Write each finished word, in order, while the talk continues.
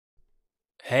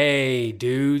Hey,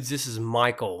 dudes, this is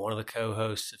Michael, one of the co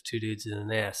hosts of Two Dudes in a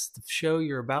Nest, the show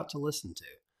you're about to listen to.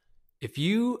 If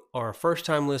you are a first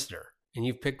time listener and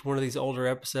you've picked one of these older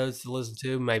episodes to listen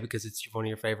to, maybe because it's one of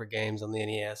your favorite games on the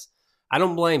NES, I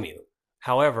don't blame you.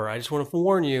 However, I just want to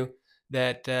warn you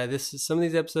that some of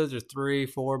these episodes are 3,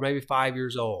 4, maybe 5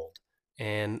 years old.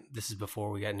 And this is before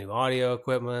we got new audio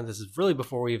equipment. This is really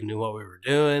before we even knew what we were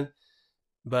doing.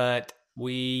 But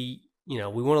we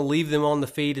want to leave them on the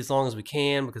feed as long as we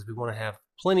can because we want to have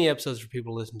plenty of episodes for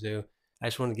people to listen to. I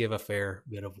just want to give a fair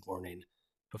bit of warning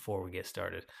before we get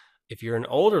started. If you're an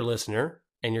older listener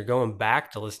and you're going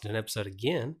back to listen to an episode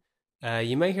again,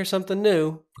 you may hear something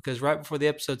new because right before the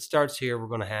episode starts here, we're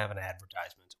going to have an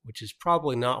advertisement, which is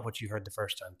probably not what you heard the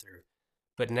first time through.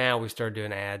 But now we started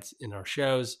doing ads in our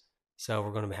shows, so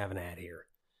we're going to have an ad here.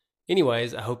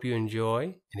 Anyways, I hope you enjoy.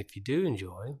 And if you do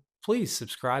enjoy, please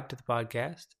subscribe to the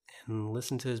podcast and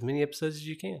listen to as many episodes as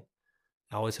you can.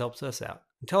 It always helps us out.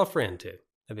 And tell a friend too.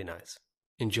 That'd be nice.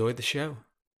 Enjoy the show.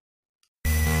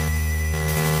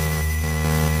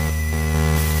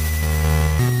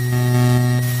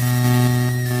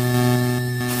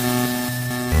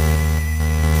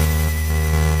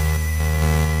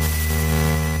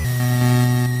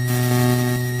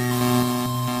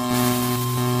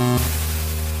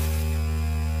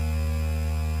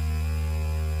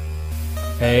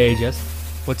 Hey, Jess.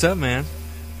 What's up, man?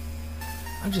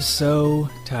 I'm just so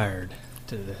tired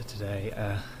today.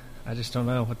 I just don't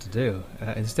know what to do.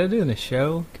 Instead of doing the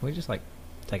show, can we just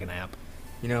take a nap?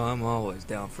 You know, I'm always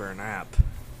down for a nap.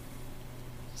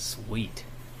 Sweet.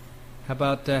 How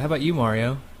about you,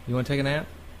 Mario? You want to take a nap?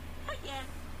 Yeah.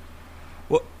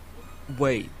 What?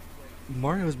 Wait,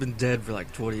 Mario's been dead for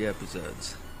like 20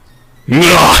 episodes.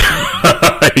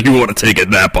 You want to take a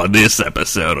nap on this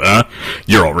episode, huh?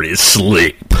 You're already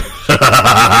asleep.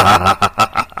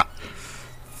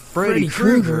 Freddy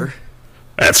Krueger?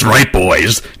 That's right,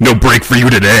 boys. No break for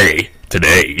you today.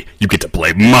 Today, you get to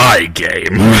play my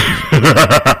game.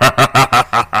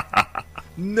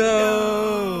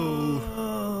 No!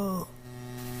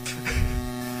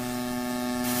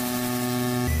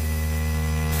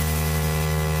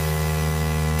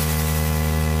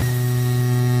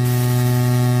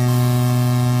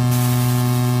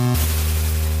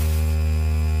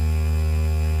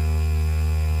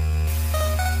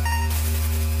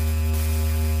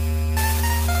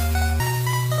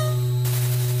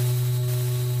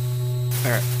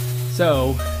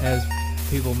 So, as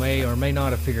people may or may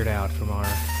not have figured out from our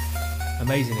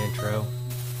amazing intro,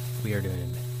 we are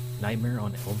doing Nightmare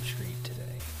on Elm Street today.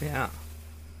 Yeah.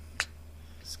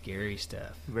 Scary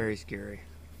stuff. Very scary.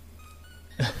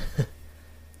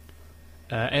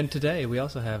 And today we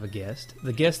also have a guest.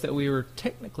 The guest that we were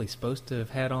technically supposed to have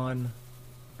had on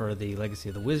for the Legacy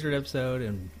of the Wizard episode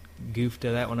and goofed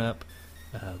that one up.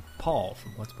 Paul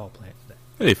from What's Paul Playing Today?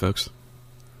 Hey, folks.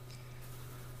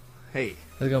 Hey.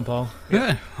 How's it going, Paul?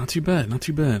 Yeah, not too bad, not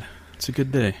too bad. It's a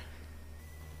good day.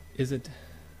 Is it?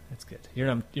 That's good.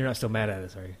 You're not still mad at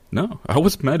us, are you? No, I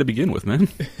wasn't mad to begin with, man.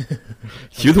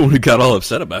 You're the one who got all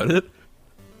upset about it.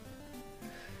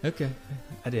 Okay,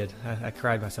 I did. I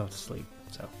cried myself to sleep,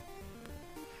 so.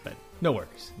 But no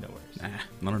worries, no worries. Nah,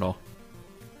 not at all.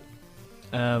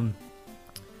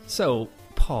 So,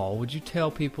 Paul, would you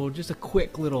tell people just a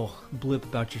quick little blip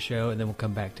about your show, and then we'll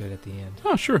come back to it at the end?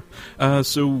 Oh, sure.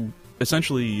 So,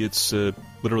 essentially, it's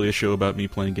literally a show about me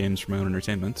playing games for my own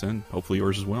entertainment, and hopefully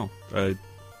yours as well. I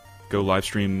go live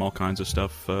stream all kinds of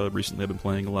stuff. Recently, I've been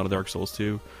playing a lot of Dark Souls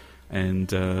 2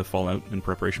 and Fallout in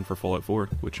preparation for Fallout 4,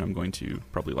 which I'm going to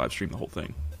probably live stream the whole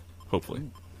thing. Hopefully.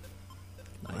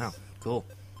 Nice. Wow, cool.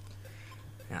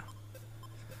 Yeah.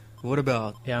 What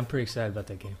about... Yeah, I'm pretty excited about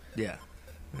that game. Yeah.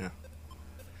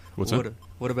 What's that?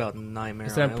 What about Nightmare I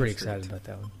on said Elm I'm pretty Street? excited about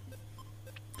that one.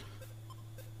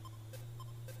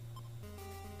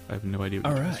 I have no idea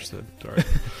what All you right. just said. All right.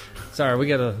 Sorry,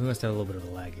 we must have a little bit of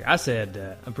a lag here. I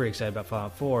said I'm pretty excited about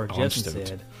Fallout 4. I'm Justin stoked.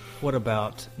 said, what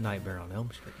about Nightmare on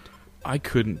Elm Street? I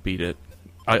couldn't beat it.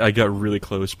 I got really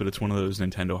close, but it's one of those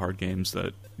Nintendo hard games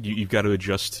that you've got to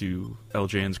adjust to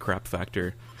LJN's crap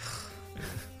factor.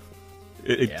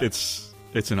 Yeah. It's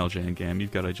an LJN game.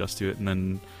 You've got to adjust to it, and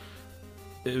then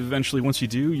eventually, once you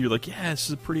do, you're like, yeah, this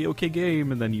is a pretty okay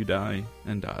game, and then you die,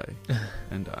 and die,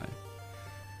 and die.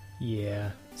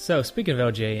 Yeah. So, speaking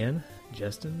of LJN,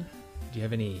 Justin, do you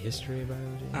have any history about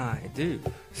LJN? I do.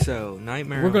 So,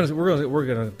 Nightmare... We're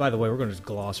gonna. By the way, we're gonna just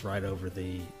gloss right over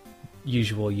the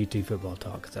usual YouTube football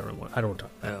talk because I don't want to talk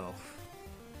about that. Oh.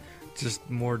 Just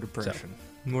more depression.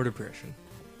 More depression.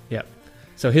 Yep.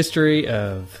 So, history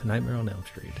of Nightmare on Elm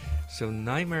Street. So,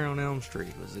 Nightmare on Elm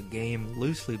Street was a game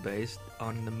loosely based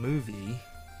on the movie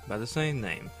by the same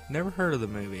name. Never heard of the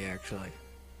movie, actually.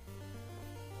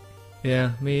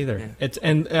 Yeah, me either. Yeah.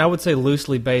 And I would say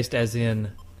loosely based, as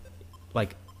in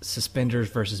like suspenders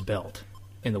versus belt,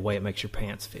 in the way it makes your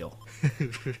pants feel.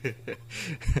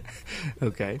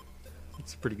 Okay.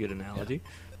 That's a pretty good analogy.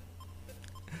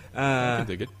 I can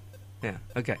dig it. Yeah,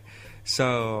 okay.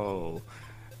 So,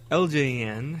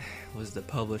 LJN was the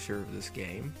publisher of this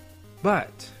game,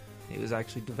 but it was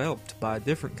actually developed by a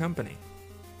different company.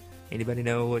 Anybody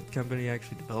know what company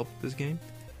actually developed this game?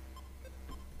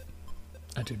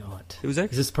 I do not. It was Is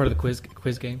actually... this part of the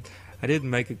quiz game? I didn't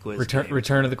make a quiz game.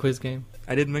 Return of the quiz game?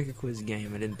 I didn't make a quiz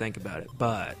game. I didn't think about it,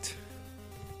 but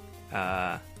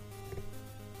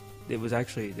it was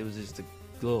just a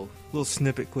little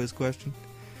snippet quiz question.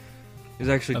 It was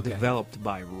actually developed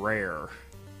by Rare,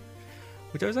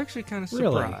 which I was actually kind of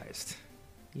surprised.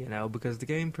 You know, because the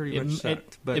game pretty much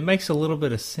sucked. But it makes a little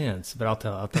bit of sense, but I'll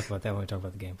talk about that when we talk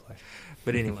about the gameplay.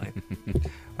 But anyway,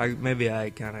 maybe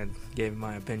I kind of gave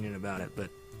my opinion about it, but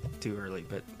too early.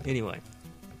 But anyway.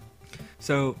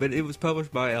 So, but it was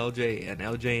published by LJN.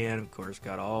 LJN, of course,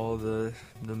 got all the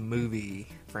movie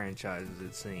franchises,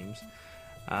 it seems.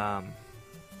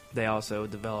 They also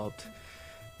developed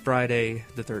Friday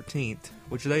the 13th,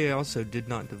 which they also did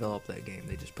not develop that game.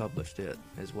 They just published it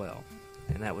as well.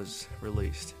 And that was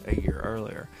released a year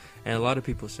earlier. And a lot of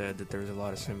people said that there's a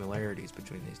lot of similarities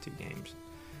between these two games.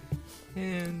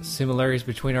 And similarities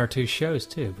between our two shows,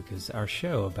 too, because our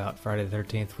show about Friday the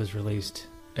 13th was released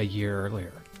a year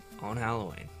earlier. On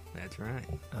Halloween. That's right.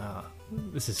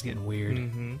 This is getting weird.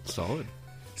 Mm-hmm. Solid.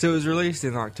 So it was released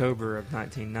in October of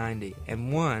 1990,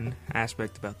 and one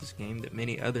aspect about this game that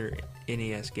many other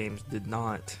NES games did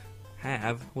not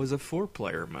have was a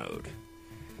 4-player mode,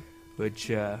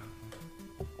 which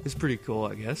is pretty cool,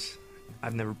 I guess.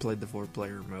 I've never played the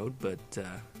 4-player mode, but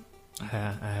I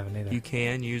haven't either. you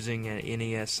can, using an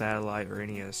NES Satellite or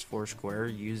NES Foursquare,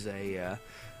 use a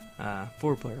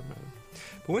 4-player mode.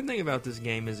 But one thing about this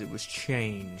game is it was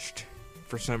changed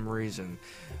for some reason.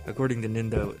 According to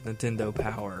Nintendo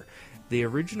Power, the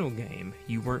original game,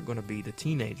 you weren't going to be the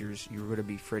teenagers, you were going to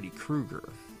be Freddy Krueger.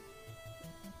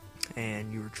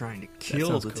 And you were trying to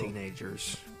kill the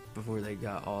teenagers before they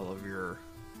got all of your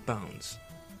bones.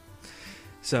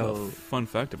 So, Well, fun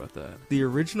fact about that. the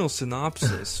original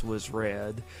synopsis was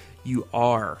read, "You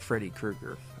are Freddy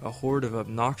Krueger. A horde of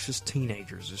obnoxious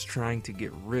teenagers is trying to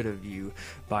get rid of you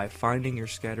by finding your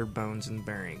scattered bones and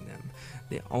burying them.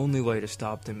 The only way to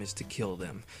stop them is to kill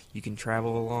them. You can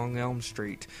travel along Elm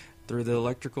Street, through the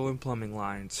electrical and plumbing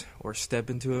lines, or step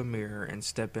into a mirror and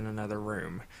step in another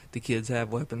room. The kids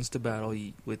have weapons to battle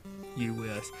you with,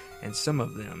 and some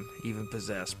of them even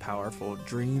possess powerful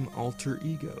dream alter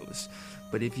egos.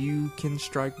 But if you can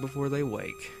strike before they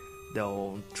wake,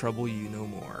 they'll trouble you no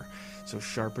more. So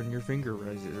sharpen your finger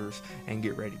razors and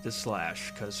get ready to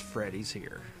slash, 'cause Freddy's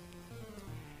here."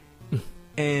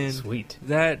 And Sweet.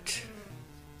 that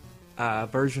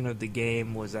version of the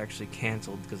game was actually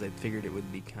canceled because they figured it would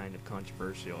be kind of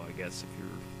controversial, I guess. If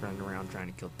you're running around trying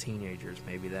to kill teenagers,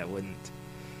 maybe that wouldn't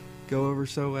go over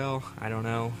so well. I don't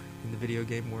know, in the video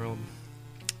game world.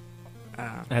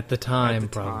 At the time,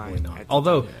 probably not.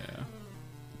 Although, Yeah.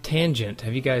 Tangent,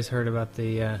 have you guys heard about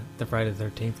the Friday the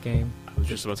 13th game? I was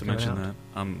just about to coming mention out?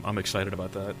 that. I'm excited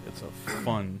about that. It's a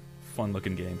fun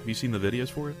looking game. Have you seen the videos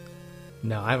for it?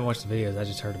 No, I haven't watched the videos. I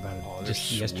just heard about it Oh, they're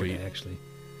just yesterday, sweet. actually.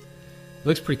 It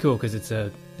looks pretty cool because it's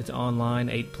online,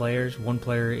 8 players. One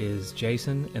player is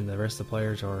Jason, and the rest of the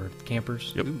players are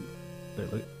campers. Yep.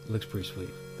 But it looks pretty sweet.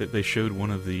 They showed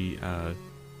one of the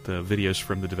videos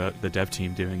from the dev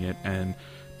team doing it, and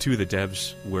 2 of the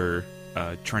devs were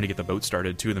trying to get the boat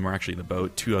started. 2 of them were actually in the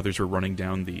boat. 2 others were running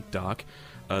down the dock.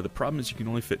 The problem is you can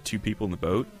only fit 2 people in the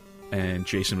boat, and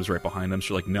Jason was right behind them.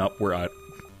 So like, nope, we're out.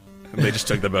 And they just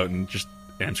took the boat and just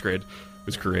amscrayed. It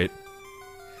was great.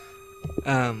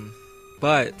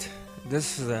 But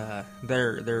this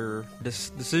their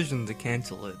decision to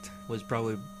cancel it was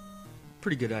probably a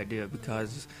pretty good idea,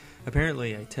 because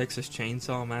apparently a Texas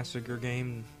Chainsaw Massacre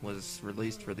game was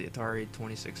released for the Atari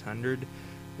 2600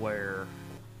 where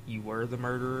you were the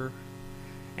murderer,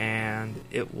 and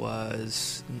it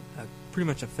was pretty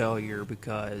much a failure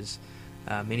because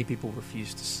many people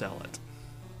refused to sell it.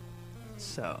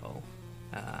 So,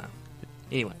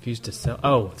 anyway. Refused to sell.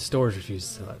 Oh, stores refused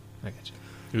to sell it. I got you.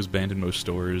 It was banned in most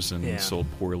stores and Yeah. sold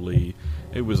poorly.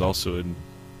 It was also an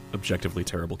objectively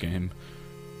terrible game.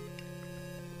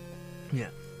 Yeah.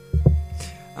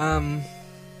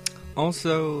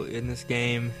 Also, in this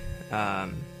game,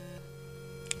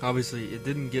 obviously, it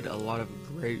didn't get a lot of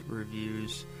great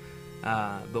reviews.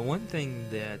 But one thing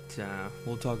that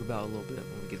we'll talk about a little bit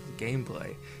when we get to the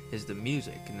gameplay is the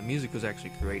music. And the music was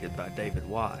actually created by David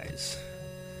Wise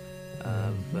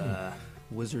of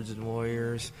Wizards and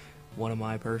Warriors. One of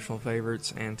my personal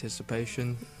favorites,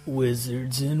 Anticipation.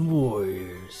 Wizards and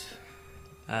Warriors.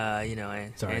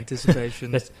 Sorry.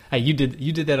 Anticipation. Hey, you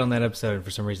did that on that episode, and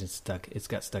for some reason it's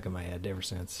got stuck in my head ever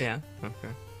since. Yeah.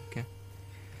 Okay.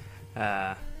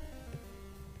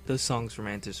 Those songs from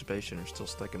Anticipation are still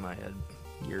stuck in my head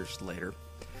years later.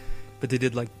 But he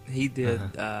did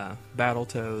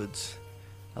Battletoads,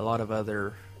 a lot of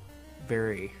other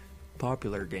very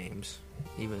popular games,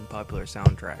 even popular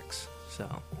soundtracks. So,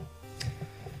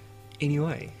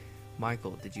 anyway,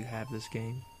 Michael, did you have this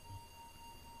game?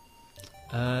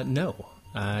 No,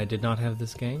 I did not have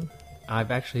this game.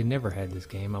 I've actually never had this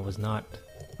game. I was not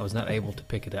able to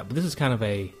pick it up. But this is kind of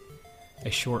a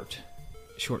short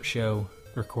show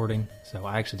recording, so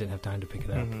I actually didn't have time to pick it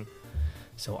up. Mm-hmm.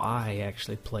 So I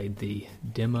actually played the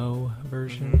demo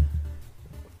version,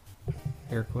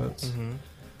 air quotes.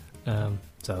 Mm-hmm.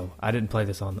 So I didn't play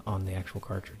this on the actual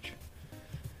cartridge.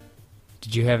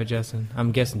 Did you have it, Justin?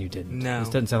 I'm guessing you didn't. No. This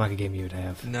doesn't sound like a game you would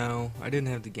have. No, I didn't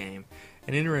have the game.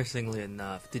 And interestingly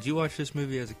enough, did you watch this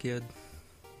movie as a kid?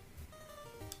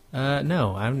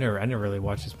 No, I never really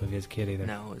watched this movie as a kid either.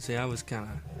 No, see, I was kind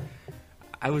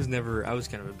of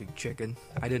a big chicken.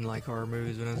 I didn't like horror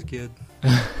movies when I was a kid.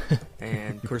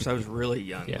 And, of course, I was really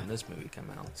young when this movie came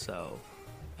out. So,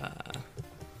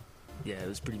 it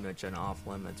was pretty much an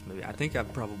off-limits movie. I think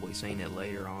I've probably seen it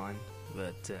later on,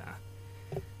 but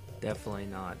definitely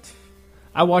not.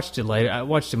 I watched it later. I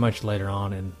watched it much later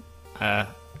on, and,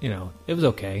 it was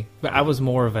okay. But I was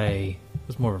more of a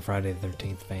Friday the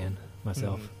 13th fan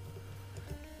myself. Mm-hmm.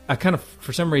 I kind of,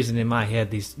 for some reason in my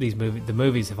head, the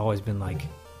movies have always been like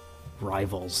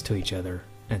rivals to each other,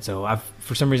 and so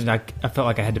for some reason I felt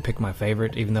like I had to pick my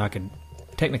favorite, even though I could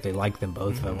technically like them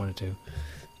both if I wanted to.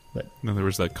 But then there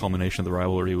was that culmination of the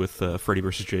rivalry with Freddy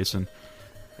versus Jason.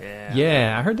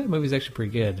 Yeah, I heard that movie's actually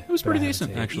pretty good. It was pretty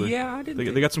decent, actually. Yeah, I did.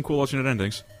 They got some cool alternate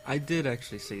endings. I did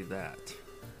actually see that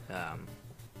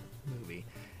movie,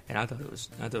 and I thought it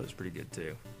was pretty good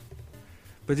too.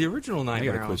 But the original I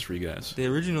Nightmare got a quiz for you guys. The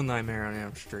original Nightmare on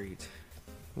Elm Street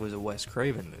was a Wes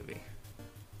Craven movie.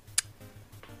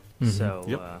 Mm-hmm. So,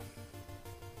 Yep.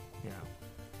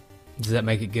 Does that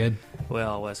make it good?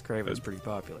 Well, Wes Craven's pretty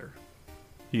popular.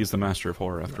 He is the master of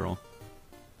horror, after all.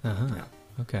 Uh-huh. Yeah.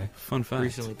 Okay. Fun fact.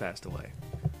 Recently passed away.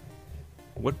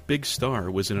 What big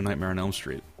star was in A Nightmare on Elm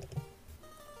Street?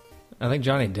 I think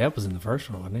Johnny Depp was in the first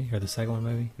one, wasn't he? Or the second one,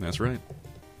 maybe? That's right.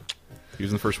 He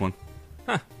was in the first one.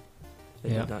 I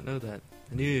did not know that.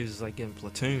 I knew he was like in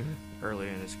Platoon earlier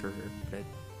in his career, but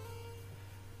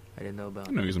I didn't know about.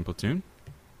 I know he was in Platoon.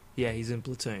 Yeah, he's in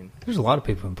Platoon. There's a lot of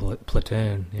people in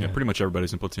Platoon. Yeah, pretty much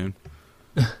everybody's in Platoon.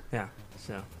 Yeah,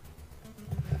 so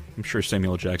I'm sure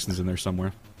Samuel L. Jackson's in there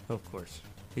somewhere. of course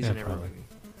he's Yeah, in every probably. movie,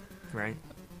 right?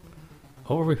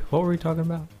 What were we talking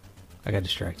about? I got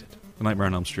distracted. A Nightmare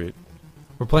on Elm Street.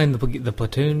 We're playing the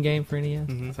Platoon game for NES.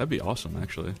 Mm-hmm. That'd be awesome,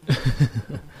 actually.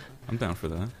 I'm down for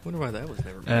that. Wonder why that was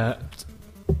never made.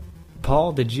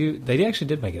 Paul, they actually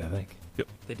did make it, I think.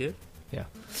 They did. Yeah.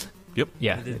 Yep.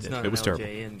 Yeah. It's they did. not It was an terrible.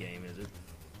 LJN game, is it?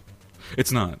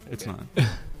 It's not. It's Okay. not. But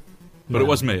No, it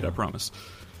was made, no. I promise.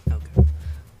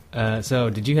 Okay. So,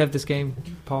 did you have this game,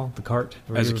 Paul? The cart?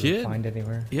 Were As you a able to kid? find it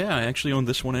anywhere? Yeah, I actually owned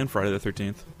this one and Friday the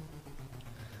 13th.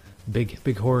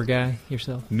 Big horror guy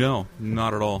yourself? No,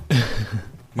 not at all.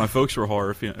 My folks were a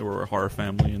horror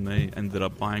family, and they ended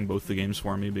up buying both the games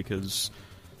for me because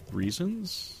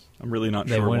reasons. I'm really not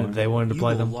They sure wanted why. they wanted to You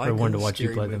play will them, like or wanted a to watch you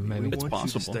scary play them. movie. Maybe We It's want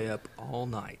possible. you to stay up all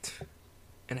night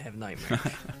and have nightmares.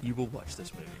 You will watch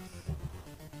this movie.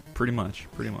 Pretty much.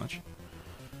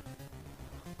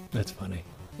 that's funny.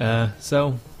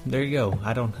 So there you go.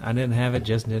 I didn't have it.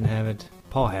 Justin didn't have it.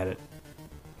 Paul had it,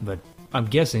 but I'm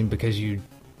guessing because you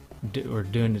were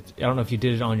doing it. I don't know if you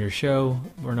did it on your show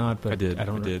or not, but I did. I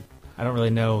did. I don't really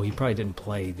know. You probably didn't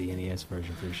play the NES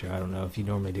version for your show. I don't know if you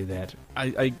normally do that.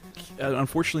 I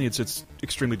unfortunately, it's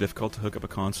extremely difficult to hook up a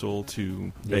console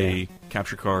to Yeah. a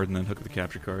capture card and then hook up the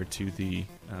capture card to the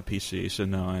PC. So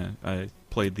no, I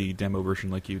played the demo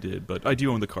version like you did, but I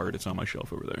do own the card. It's on my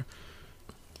shelf over there.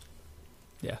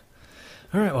 Yeah.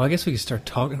 All right. Well, I guess we can start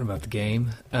talking about the game.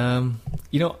 I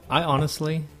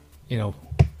honestly,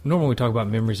 normally we talk about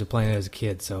memories of playing it as a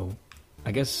kid. So,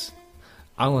 I guess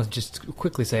I want to just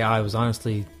quickly say I was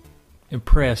honestly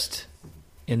impressed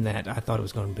in that I thought it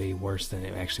was going to be worse than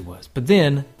it actually was. But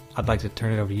then I'd like to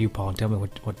turn it over to you, Paul, and tell me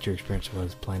what your experience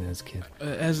was playing it as a kid.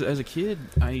 As a kid,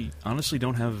 I honestly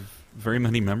don't have very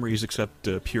many memories except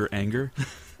pure anger.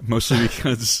 Mostly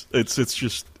because it's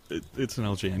an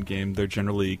LJN game. They're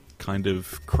generally kind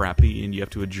of crappy, and you have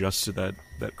to adjust to that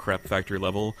crap factory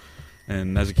level.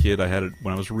 And as a kid, I had it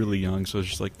when I was really young, so I was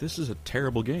just like, this is a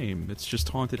terrible game. It's just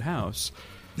Haunted House.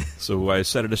 So I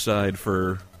set it aside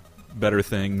for better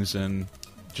things and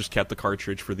just kept the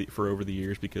cartridge for over the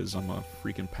years because I'm a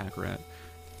freaking pack rat.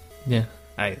 Yeah.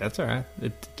 Hey, that's all right.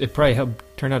 It probably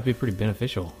turned out to be pretty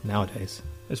beneficial nowadays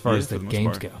as far as the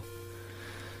games go.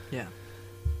 Yeah.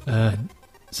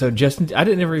 So Justin, I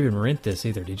didn't ever even rent this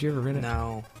either. Did you ever rent it?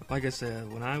 No, like I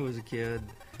said, when I was a kid,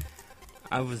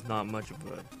 I was not much of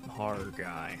a horror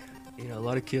guy. You know, a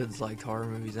lot of kids liked horror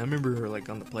movies. I remember, like,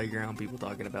 on the playground, people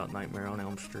talking about Nightmare on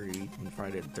Elm Street and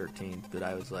Friday the 13th, but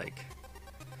I was like,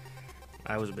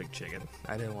 I was a big chicken.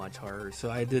 I didn't watch horror, so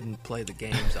I didn't play the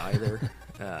games either,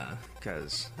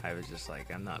 because I was just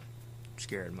like, I'm not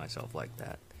scared of myself like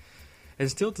that. And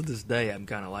still to this day, I'm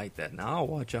kind of like that. Now, I'll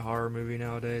watch a horror movie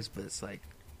nowadays, but it's like,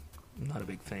 I'm not a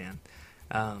big fan.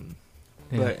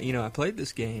 But, you know, I played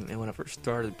this game, and when I first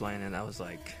started playing it, I was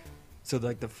like, so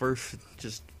like the first,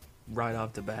 just right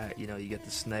off the bat, you know, you get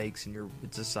the snakes, and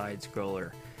it's a side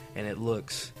scroller, and it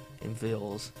looks and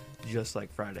feels just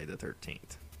like Friday the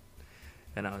 13th.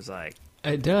 And I was like,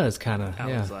 It does, kind of, I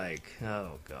was like,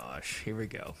 oh gosh, here we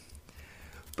go.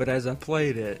 But as I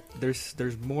played it,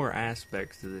 there's more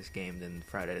aspects to this game than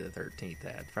Friday the 13th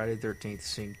had. Friday the 13th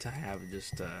seemed to have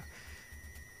just,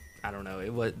 I don't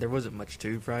know, there wasn't much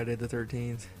to Friday the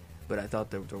 13th, but I thought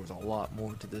there was a lot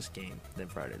more to this game than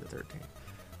Friday the 13th,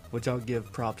 which I'll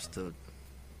give props to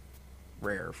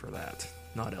Rare for that,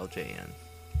 not LJN.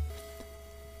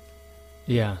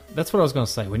 Yeah, that's what I was going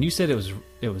to say. When you said it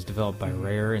was developed by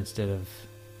Rare instead of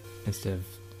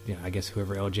you know, I guess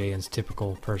whoever LJN's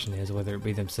typical person is, whether it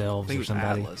be themselves I think or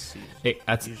somebody. Atlas,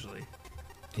 That's usually.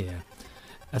 Yeah,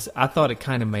 I thought it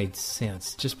kind of made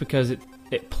sense just because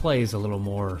it plays a little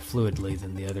more fluidly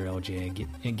than the other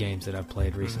LJN games that I've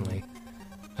played recently.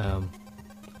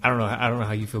 I don't know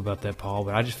how you feel about that, Paul,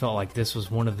 but I just felt like this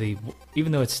was one of the,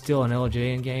 even though it's still an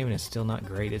LJN game and it's still not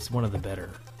great, it's one of the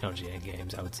better LJN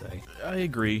games, I would say. I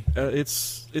agree.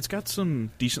 It's got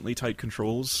some decently tight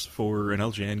controls for an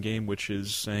LJN game, which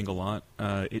is saying a lot.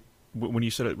 When you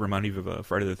said it reminded me of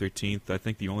Friday the 13th, I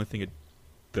think the only thing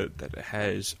that it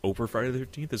has over Friday the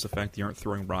 13th is the fact that you aren't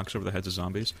throwing rocks over the heads of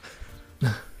zombies.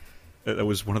 That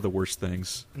was one of the worst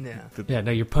things. Yeah.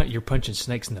 No, you're punching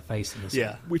snakes in the face in this.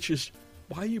 Yeah. Which is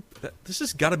why this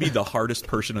has got to be the hardest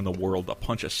person in the world to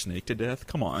punch a snake to death.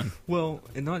 Come on. Well,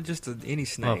 and not just any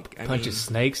snake. Punches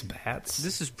snakes, bats.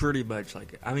 This is pretty much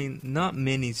like, I mean, not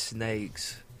many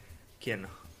snakes can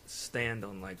stand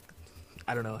on, like,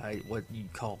 I don't know what you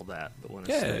call that, but when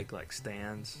a snake like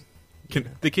stands,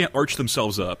 they can't arch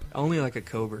themselves up. Only like a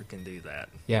cobra can do that.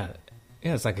 Yeah,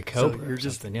 it's like a cobra. So you're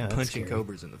just punching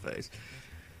cobras in the face.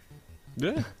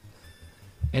 Yeah,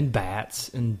 and bats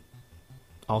and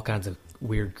all kinds of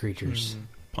weird creatures.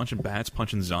 Punching bats,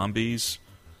 punching zombies.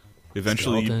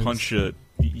 Eventually,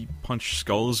 you punch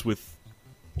skulls with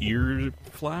ear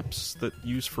flaps that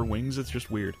use for wings. It's just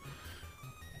weird.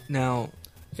 Now,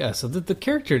 yeah. So the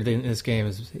character in this game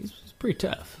he's pretty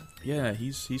tough. Yeah,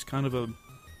 he's kind of a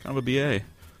BA.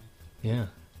 Yeah.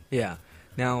 Yeah.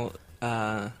 Now,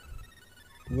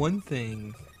 one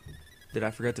thing that I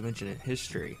forgot to mention in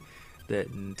history, that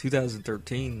in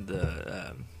 2013,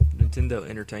 the Nintendo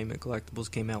Entertainment Collectibles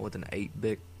came out with an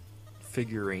 8-bit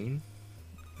figurine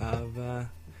of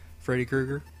Freddy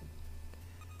Krueger.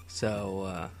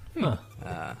 So,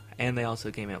 and they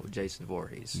also came out with Jason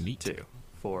Voorhees, too,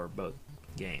 for both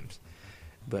games.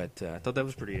 But I thought that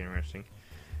was pretty interesting.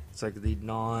 It's like the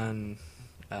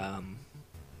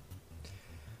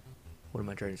what am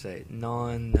I trying to say?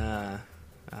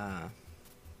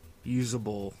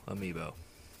 Usable amiibo.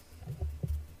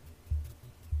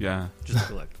 Yeah. Just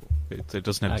a collectible. It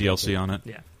doesn't have DLC on it.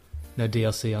 Yeah. No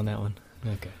DLC on that one?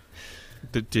 Okay.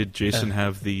 Did Jason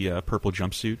have the purple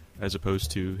jumpsuit as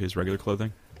opposed to his regular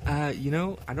clothing? I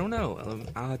don't know.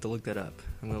 I'll have to look that up.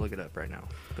 I'm going to look it up right now.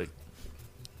 But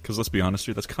because let's be honest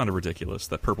here, that's kind of ridiculous,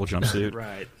 that purple jumpsuit.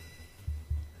 Right.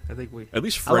 I think At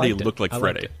least Freddy looked like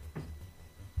Freddy.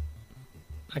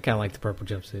 I kind of like the purple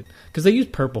jumpsuit. Because they use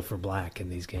purple for black in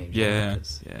these games. Yeah,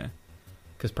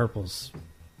 Because purple's,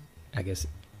 I guess,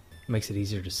 makes it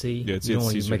easier to see. Yeah, you don't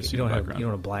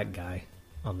want a black guy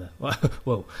on the...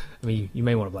 Whoa. I mean, you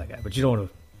may want a black guy, but you don't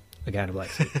want a guy in a black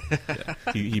suit. Yeah.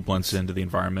 He blends into the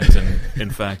environment, and in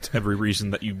fact, every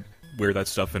reason that you wear that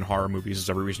stuff in horror movies is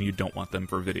every reason you don't want them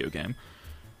for a video game.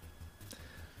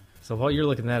 So while you're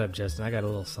looking that up, Justin, I got a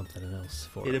little something else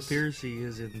for us. It appears he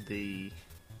is in the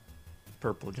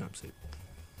purple jumpsuit.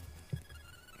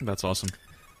 That's awesome.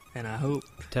 And I hope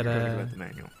Ta-da. you're read the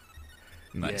manual.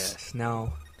 Nice. Yes.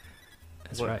 Now,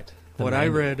 That's What- right. The what I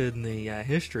manual. read in the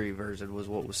history version was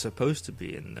what was supposed to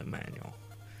be in the manual.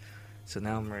 So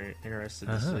now I'm very interested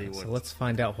to see what. So let's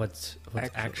find out what's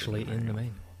actually in the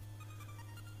manual.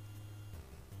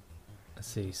 Let's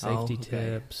see. Safety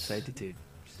tips. Safety tips.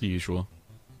 The usual.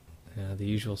 The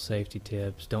usual safety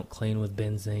tips. Don't clean with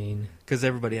benzene. Because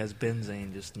everybody has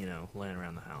benzene just, laying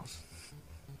around the house.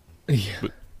 Yeah.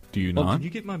 But do you Oh, not? can you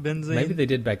get my benzene? Maybe they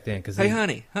did back then. Because Hey,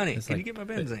 honey, it's can like- you get my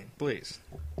benzene, please?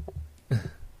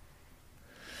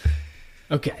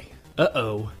 Okay.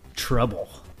 Uh-oh. Trouble.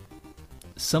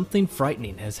 Something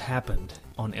frightening has happened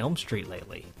on Elm Street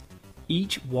lately.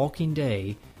 Each walking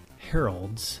day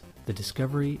heralds the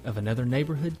discovery of another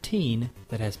neighborhood teen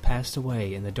that has passed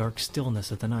away in the dark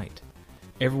stillness of the night.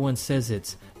 Everyone says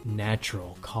it's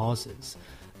natural causes,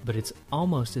 but it's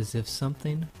almost as if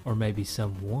something, or maybe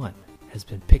someone, has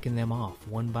been picking them off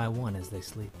one by one as they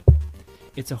sleep.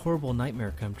 It's a horrible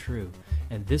nightmare come true,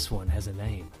 and this one has a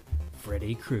name.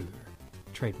 Freddy Krueger.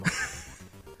 Trademark.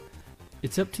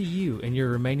 It's up to you and your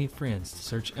remaining friends to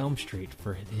search Elm Street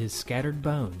for his scattered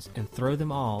bones and throw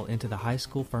them all into the high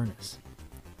school furnace.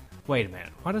 Wait a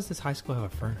minute. Why does this high school have a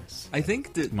furnace? I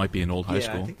think that. It might be an old high I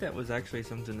school. think that was actually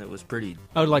something that was pretty.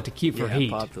 I would like to keep for Yeah, heat.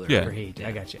 popular. Yeah. For heat. Yeah.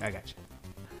 I got you.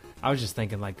 I was just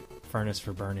thinking like furnace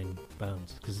for burning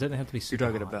bones because it doesn't have to be You're super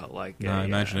talking hot. about like No, I a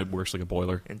imagine it works like a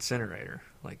boiler. incinerator,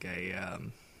 like a.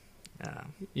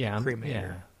 Yeah, cremator.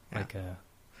 yeah, Yeah. like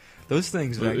Those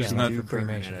things Well, actually isn't that do for burn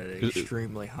cremation? at an Is it-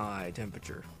 extremely high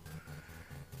temperature.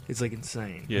 It's like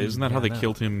insane. Yeah, isn't that Yeah, how they I know.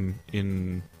 killed him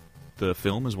in the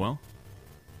film as well?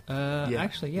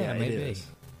 actually, yeah, it maybe. is.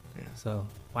 Yeah. So,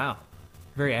 wow,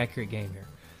 very accurate game here.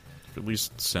 At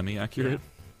least semi-accurate.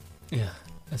 Yeah.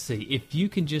 Let's see. If you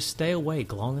can just stay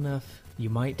awake long enough, you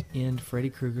might end Freddy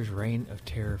Krueger's reign of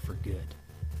terror for good.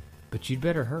 But you'd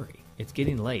better hurry. It's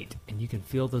getting late, and you can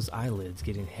feel those eyelids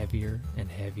getting heavier and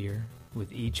heavier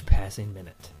with each passing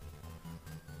minute.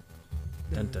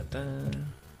 Dun dun dun.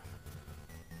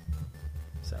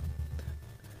 So,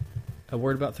 a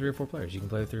word about 3 or 4 players. You can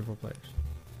play with 3 or 4 players.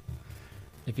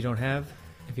 If you don't have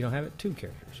it, 2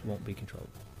 characters won't be controllable.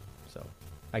 So,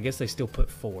 I guess they still put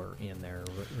 4 in there,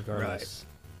 regardless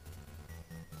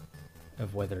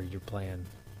of whether you're playing.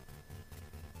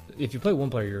 If you play 1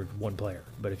 player, you're 1 player.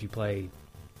 But if you play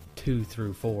 2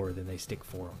 through 4, then they stick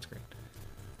 4 on screen.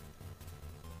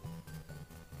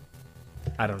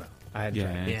 I don't know. I hadn't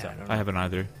tried it, Yeah, so- I don't know. I haven't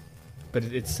either. But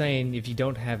it's saying if you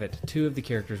don't have it, 2 of the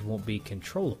characters won't be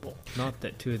controllable. Not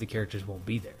that 2 of the characters won't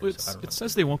be there. Well, So I don't it know.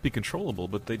 says they won't be controllable,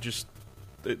 but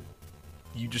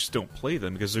you just don't play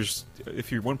them because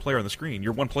if you're 1 player on the screen,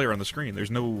 you're 1 player on the screen.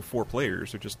 There's no 4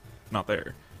 players; they're just not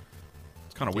there.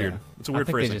 It's kind of weird. Yeah. It's a weird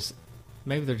I think phrasing.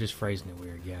 maybe they're just phrasing it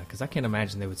weird, yeah. Because I can't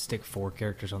imagine they would stick 4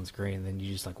 characters on the screen and then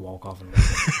you just like walk off and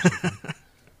leave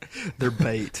them. They're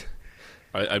bait.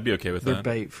 I'd be okay with They're that.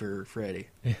 bait for Freddy.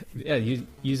 Yeah, you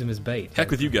use them as bait.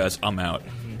 Heck with you guys, I'm out.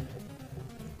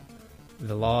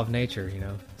 The law of nature,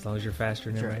 as long as you're faster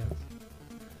than That's everybody right. else.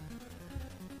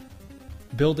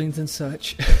 Buildings and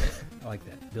such. I like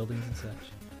that. Buildings and such.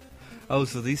 Oh,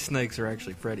 so these snakes are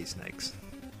actually Freddy snakes.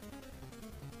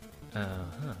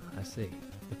 I see.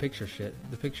 The picture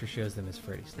shows them as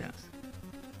Freddy snakes.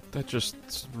 That's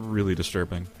just really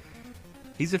disturbing.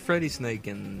 He's a Freddy snake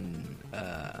in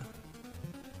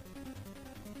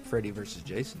Freddy versus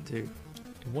Jason too.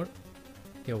 One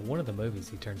of the movies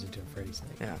he turns into a Freddy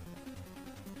snake. Yeah.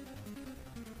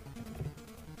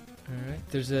 All right.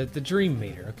 There's the dream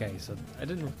meter. Okay, so I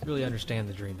didn't really understand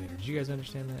the dream meter. Did you guys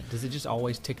understand that? Does it just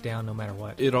always tick down no matter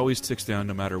what? It always ticks down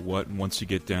no matter what, and once you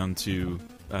get down to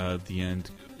the end,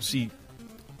 see,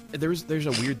 there's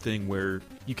a weird thing where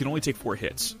you can only take 4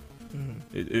 hits.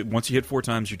 Once you hit 4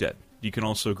 times, you're dead. You can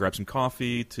also grab some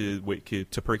coffee to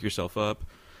perk yourself up.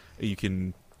 You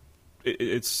can.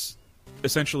 It's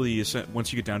essentially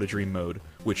once you get down to dream mode,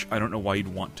 which I don't know why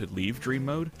you'd want to leave dream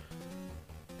mode,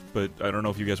 but I don't know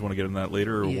if you guys want to get into that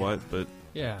later or Yeah. what. But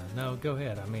Yeah. No. Go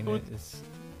ahead. I mean, Well, it's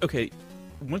okay,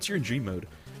 once you're in dream mode,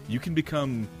 you can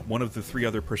become one of the 3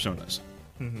 other personas: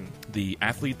 the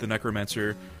athlete, the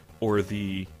necromancer, or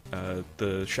the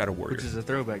shadow warrior. Which is a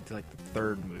throwback to like the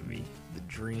 3rd movie, the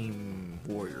Dream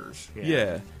Warriors.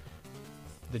 yeah.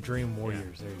 the Dream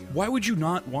Warriors. There you go. Why would you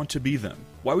not want to be them?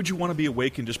 Why would you want to be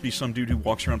awake and just be some dude who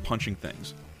walks around punching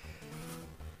things?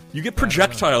 You get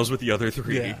projectiles with the other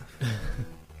 3. Yeah.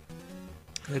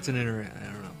 It's an I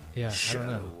don't know. Yeah. I Shadow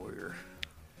don't know. Warrior.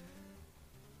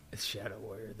 It's Shadow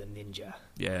Warrior, the ninja.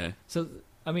 Yeah. So,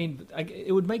 I mean,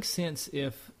 it would make sense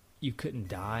if you couldn't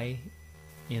die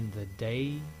in the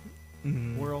day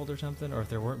world or something, or if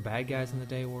there weren't bad guys in the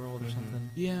day world or something.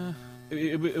 Yeah,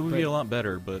 it would be a lot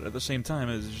better, but at the same time,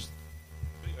 it's just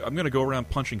I'm gonna go around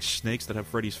punching snakes that have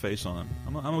Freddy's face on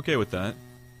them. I'm okay with that.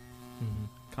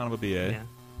 Kind of a BA. Yeah.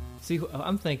 See,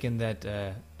 I'm thinking that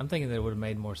it would have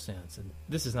made more sense, and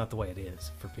this is not the way it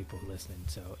is for people who listen,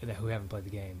 so who haven't played the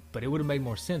game. But it would have made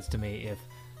more sense to me if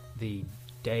the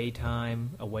daytime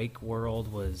awake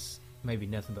world was maybe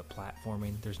nothing but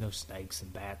platforming. There's no snakes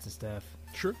and bats and stuff.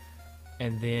 Sure.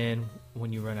 And then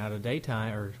when you run out of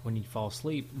daytime or when you fall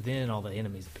asleep, then all the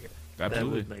enemies appear.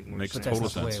 Absolutely. That would make more Makes sense. But total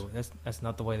that's not sense. the way. That's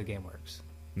not the way the game works.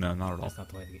 No, not at all. That's not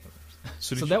the way the game works.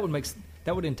 So, So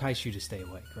that would entice you to stay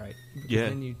awake, right? Because Yeah.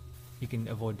 Then you can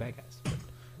avoid bad guys.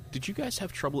 did you guys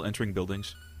have trouble entering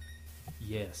buildings?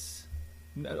 Yes.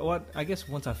 What I guess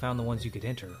once I found the ones you could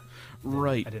enter, then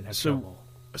Right. I didn't have So- trouble.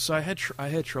 So I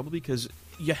had trouble because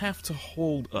you have to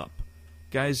hold up,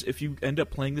 guys. If you end up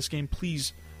playing this game,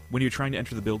 please, when you're trying to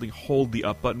enter the building, hold the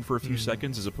up button for a few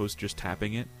seconds as opposed to just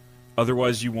tapping it.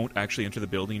 Otherwise, you won't actually enter the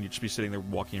building, and you'll just be sitting there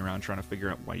walking around trying to figure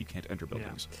out why you can't enter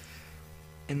buildings.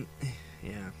 And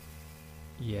yeah,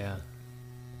 Yeah.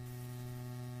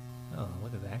 Oh,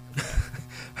 look at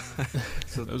that!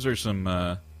 so Those are some.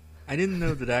 I didn't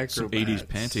know that acrobats. Some 80s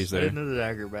panties there. I didn't know that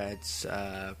acrobats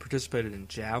participated in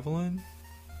javelin,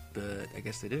 but I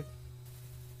guess they do.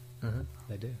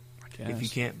 They do. If you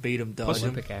can't beat them, dodge them.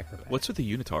 Olympic acrobat. What's with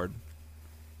the unitard?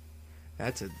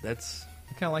 That's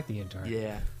I kind of like the entire.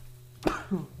 yeah.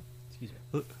 Excuse me.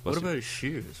 What Bless you. about his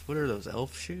shoes? What are those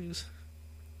elf shoes?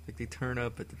 Like they turn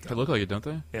up at the top. They look like it, don't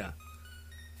they? Yeah,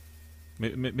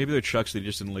 Maybe they're Chucks. They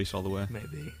just didn't lace all the way.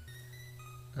 maybe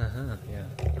Yeah.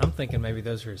 I'm thinking maybe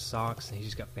those are his socks, and he's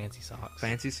just got fancy socks.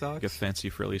 fancy socks, Like a fancy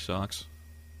frilly socks.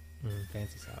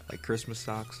 Fancy socks. like Christmas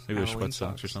socks. Maybe they're Halloween sweat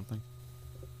socks or something.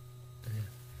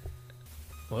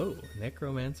 Whoa,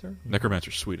 necromancer.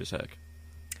 Necromancer's sweet as heck.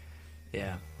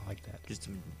 Yeah, I like that. just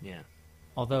yeah.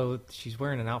 Although she's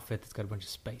wearing an outfit that's got a bunch of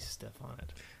space stuff on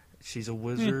it, She's a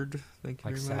wizard. Thank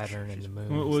you like very much. Saturn and the moon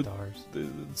Well, and stars.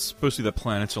 It's supposed to be the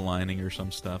planets aligning or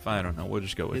some stuff. I don't know. We'll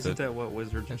just go with Isn't it. that what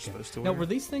wizards are Okay. supposed to Now, wear? were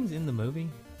these things in the movie?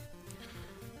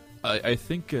 I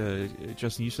think,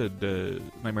 Justin, you said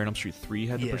Nightmare on Elm Street 3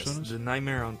 had the Yes, personas? the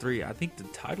Nightmare on 3. I think the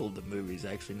title of the movie is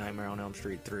actually Nightmare on Elm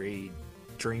Street 3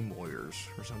 Dream Warriors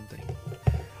or something.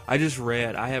 I just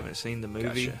read, I haven't seen the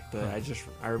movie, Gotcha. but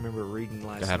I remember reading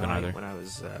last haven't night either. when I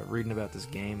was reading about this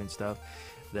game and stuff,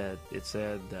 that it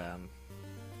said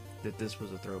that this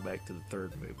was a throwback to the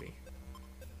third movie.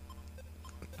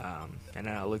 And then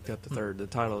I looked up the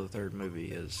title of the third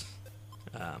movie is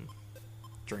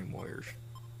Dream Warriors.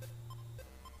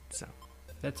 So,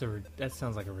 That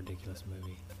sounds like a ridiculous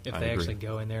movie. If I they agree. actually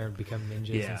go in there and become ninjas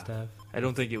Yeah. and stuff. I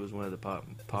don't think it was one of the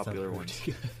That popular sounds ones.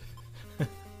 ridiculous.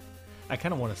 I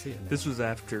kind of want to see it now. This was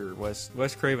after Wes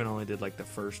Craven only did like the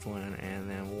first one and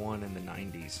then one in the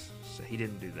 90s, so he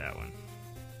didn't do that one.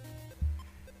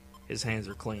 His hands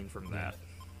are clean from that.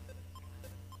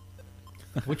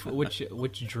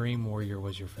 Which Dream Warrior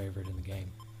was your favorite in the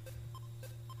game?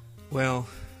 Well,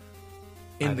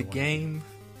 in Either the one. game,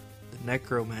 the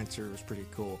Necromancer was pretty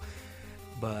cool,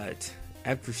 but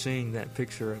after seeing that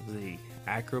picture of the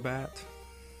acrobat,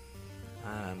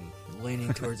 I'm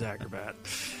leaning towards acrobat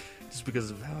just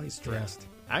because of how he's dressed.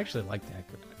 I actually like the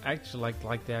acrobat. I actually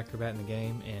like the acrobat in the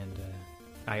game, and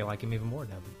I like him even more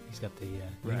now. He's got the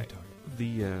Right.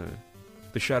 unitard.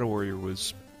 The Shadow Warrior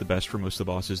was the best for most of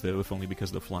the bosses, though, if only because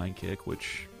of the flying kick,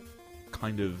 which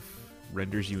kind of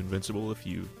renders you invincible if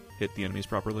you hit the enemies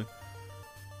properly.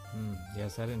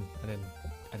 Yes, I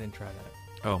didn't try that.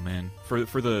 Oh man, for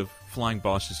the flying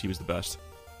bosses, he was the best,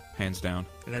 hands down.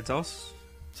 And that's also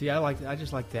See, I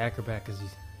just like the acrobat because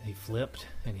he flipped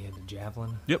and he had the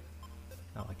javelin. Yep.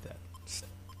 I like that.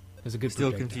 It was a good.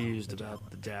 still projectile, confused the about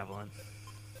the javelin.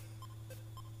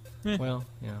 Well,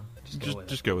 just go with it.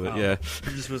 Just go with it. Oh. Yeah.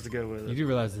 You're just supposed to go with You it. do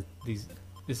realize that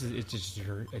it's just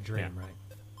a dream,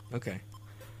 right? Okay,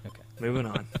 Okay. moving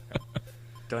on.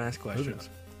 Don't ask Moving questions.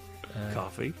 on.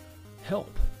 Coffee.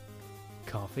 Help.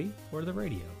 Coffee or the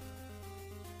radio?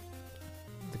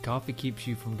 The coffee keeps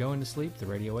you from going to sleep. The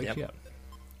radio wakes Yep. you up.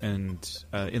 And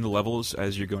in the levels,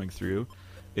 as you're going through,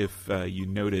 if you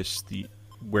notice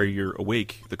where you're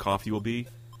awake, the coffee will be,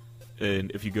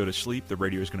 and if you go to sleep, the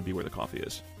radio is going to be where the coffee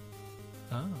is.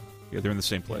 Oh. Yeah, they're in the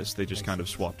same place. Yeah, They just makes kind of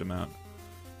sense. swapped them out.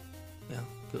 Yeah,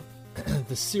 cool.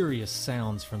 The serious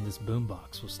sounds from this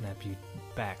boombox will snap you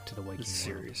back to the waking It's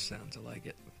world. serious sounds. I like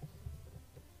it.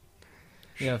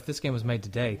 Yeah, if this game was made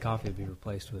today, coffee would be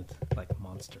replaced with like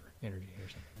Monster Energy or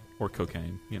something. Or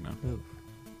cocaine, you know.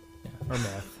 Yeah, or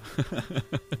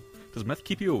meth. Does meth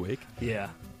keep you awake? Yeah.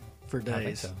 for days. I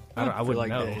think so. I For, wouldn't like,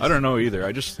 know. days. I don't know either.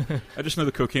 I just know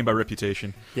the cocaine by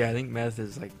reputation. Yeah, I think meth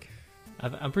is like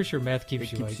I'm pretty sure meth keeps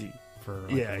it you keeps like you. for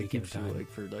like Yeah, a it week keeps at a you time. like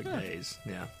for like days.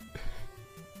 Yeah.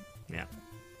 Yeah.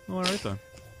 Well, all right then.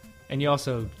 And you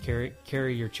also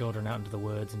carry your children out into the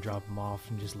woods and drop them off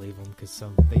and just leave them because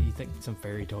you think some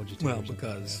fairy told you to. Well, or something like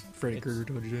because that. Freddy It's-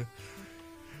 Krueger told you to.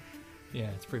 Yeah,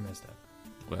 it's pretty messed up.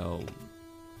 Well,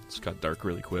 it's got dark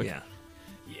really quick. Yeah.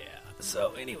 Yeah.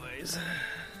 So, anyways,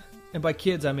 and by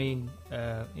kids I mean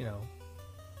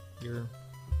your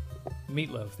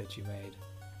meatloaf that you made.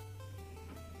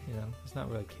 It's not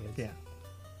really kids. Yeah.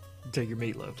 Take your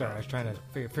meatloaf. Sorry, I was trying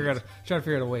to figure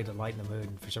out a way to lighten the mood,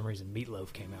 and for some reason,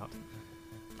 meatloaf came out.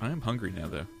 I am hungry now,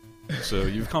 though. So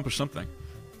you've accomplished something.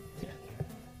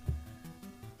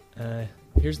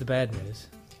 Here's the bad news: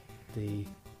 the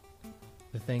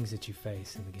things that you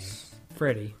face in the game.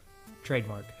 Freddy,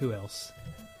 trademark. Who else?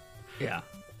 Yeah.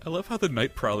 I love how the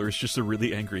Night Prowler is just a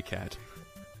really angry cat.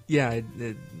 Yeah,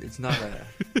 it's not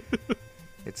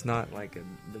it's not like a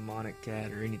demonic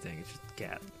cat or anything. It's just a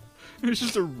cat. It's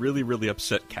just a really, really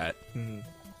upset cat. Mm-hmm.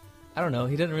 I don't know.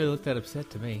 He doesn't really look that upset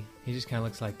to me. He just kind of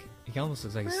looks like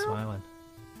he's smiling.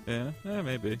 Yeah,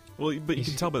 maybe. Well, but you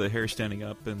can tell by the hair standing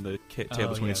up and the tail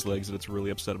between its okay. legs that it's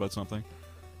really upset about something.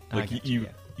 I Like got you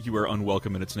are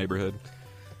unwelcome in its neighborhood.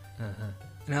 Uh-huh.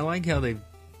 And I like how they,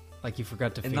 Like you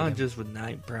forgot to feed and not him. just with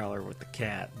Night Prowler with the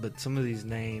cat, but some of these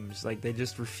names, like they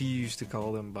just refuse to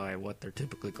call them by what they're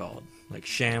typically called, like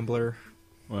Shambler.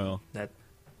 Well,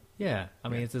 Yeah, I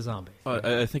mean it's a zombie.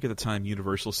 I think at the time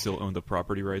Universal still owned the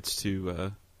property rights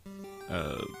to.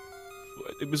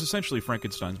 It was essentially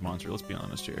Frankenstein's monster. Let's be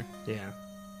honest here. Yeah.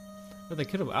 But they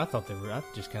could have. I thought they were. I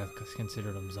just kind of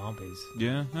considered them zombies.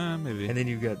 Yeah, maybe. And then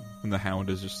you've got And the Hound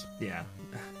is just. yeah,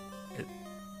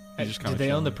 He's just Did kinda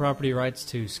they own the chilling. property rights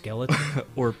to Skeleton?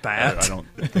 or Bat. I don't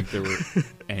think there were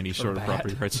any sort of Bat.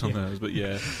 property rights on Yeah. those, but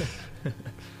yeah.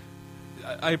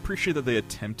 I appreciate that they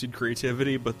attempted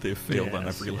creativity, but they failed on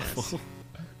Yes, every yes. level.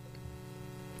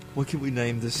 What can we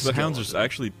name this? The Hound's just skeleton?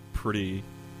 actually pretty.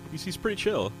 He's pretty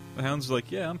chill. The Hound's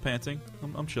like, yeah, I'm panting.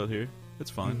 I'm chill here. It's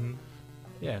fine. Mhm.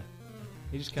 Yeah,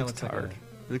 he just kind of Looks looks like tired.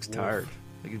 He looks wolf. tired.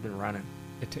 Like he's been running.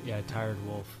 a tired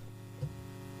wolf. Yeah,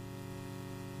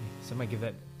 somebody give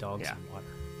that dog Yeah. some water.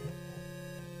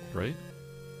 Right?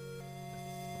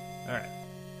 All right,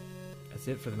 that's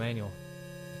it for the manual.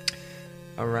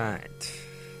 All right.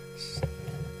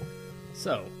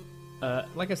 So,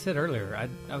 like I said earlier,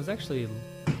 I was actually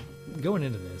going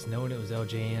into this knowing it was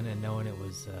LJN and knowing it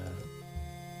was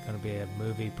going to be a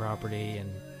movie property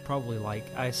and probably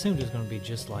I assumed it was going to be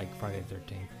just like Friday the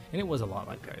 13th. And it was a lot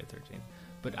like Friday the 13th.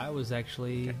 But I was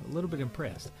actually a little bit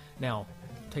impressed. Now,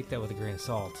 take that with a grain of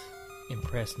salt.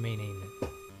 Impressed meaning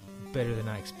better than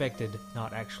I expected,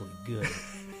 not actually good.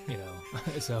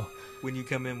 So When you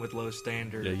come in with low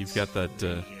standards, Yeah, you've got that.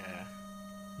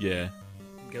 Yeah,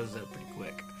 it goes up pretty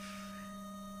quick.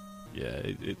 yeah.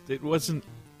 It wasn't.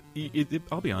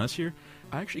 I'll be honest here.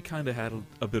 I actually kind of had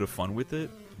a bit of fun with it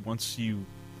once you,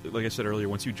 like I said earlier,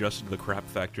 once you adjusted to the crap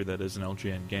factor that is an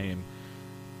LGN game.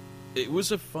 It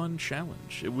was a fun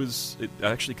challenge. It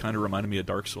actually kind of reminded me of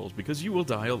Dark Souls because you will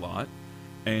die a lot,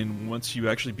 and once you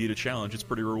actually beat a challenge, it's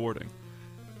pretty rewarding.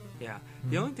 Yeah.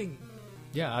 The only thing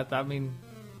yeah, I mean,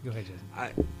 go ahead,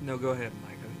 Jason. no, go ahead,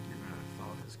 Mike. I think you're gonna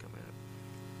follow this coming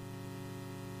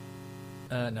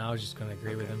up. No, I was just going to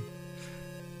agree with him.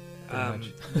 Pretty much.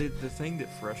 The thing that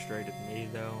frustrated me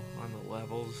though on the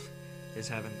levels is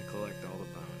having to collect all the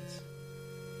bones.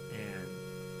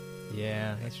 And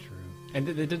Yeah, that's true. And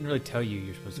they didn't really tell you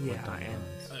you're supposed to collect Yeah, all the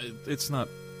and- bones. It's not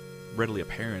readily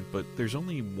apparent, but there's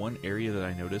only one area that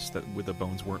I noticed that where the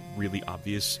bones weren't really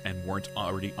obvious and weren't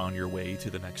already on your way to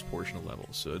the next portion of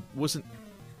levels, so it wasn't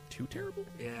too terrible.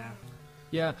 yeah.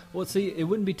 Yeah, well, see, it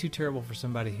wouldn't be too terrible for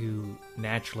somebody who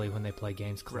naturally, when they play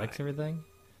games, collects Right. everything.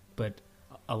 But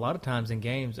a lot of times in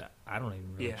games, I don't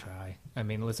even really Yeah. try. I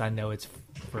mean, unless I know it's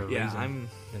for a Yeah, reason.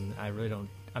 Then I really don't.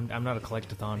 I'm not a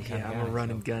collectathon kind Yeah, of guy. I'm a run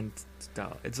so- and gun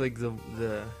style. It's like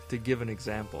the to give an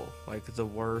example, like the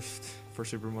worst for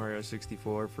Super Mario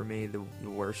 64 for me, the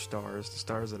worst stars, the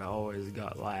stars that I always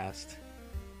got last,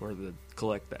 were the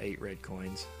collect the 8 red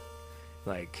coins.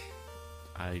 Like,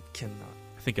 I cannot.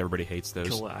 think everybody hates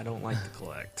those. I don't like to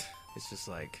collect. It's just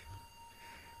like,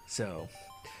 so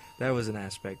that was an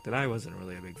aspect that I wasn't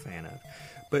really a big fan of.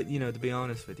 But to be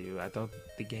honest with you, I thought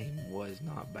the game was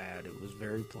not bad. It was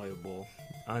very playable.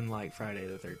 Unlike Friday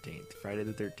the 13th. Friday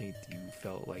the 13th, you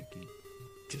felt like you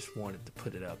just wanted to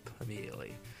put it up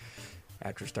immediately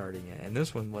after starting it, and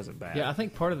this one wasn't bad. Yeah, I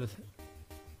think part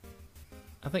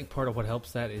of what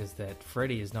helps that is that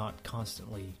Freddy is not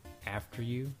constantly after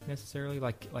you necessarily,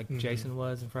 like Jason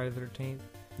was in Friday the 13th.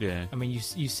 Yeah. I mean,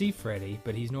 you see Freddy,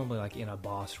 but he's normally like in a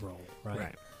boss role, right?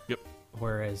 Right. Yep.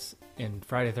 Whereas in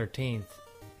Friday the 13th,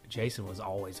 Jason was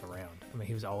always around. I mean,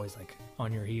 he was always like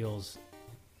on your heels,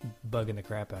 bugging the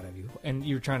crap out of you, and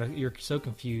you're so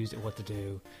confused at what to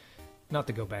do. Not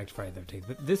to go back to Friday the 13th,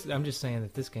 but I'm just saying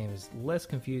that this game is less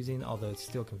confusing, although it's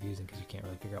still confusing because you can't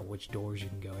really figure out which doors you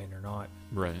can go in or not.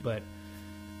 Right. But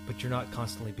you're not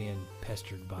constantly being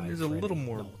pestered by There's Freddy a little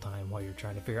more the whole time while you're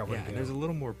trying to figure out where Yeah, to and go. there's a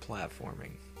little more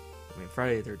platforming. I mean,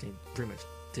 Friday the 13th pretty much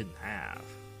didn't have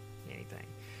anything.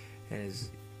 And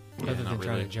Other than not trying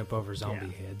really. to jump over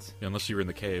zombie heads. Yeah, unless you were in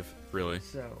the cave, really.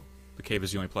 so The cave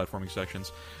is the only platforming sections.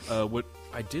 What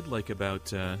I did like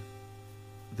about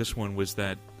this one was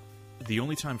that the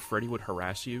only time Freddy would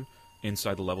harass you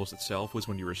inside the levels itself was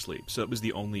when you were asleep. So it was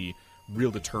the only real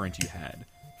deterrent you had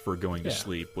for going to Yeah.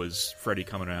 sleep was Freddy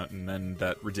coming out, and then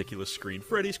that ridiculous screen,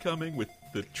 Freddy's coming, with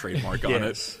the trademark on it.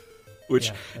 yes. Which,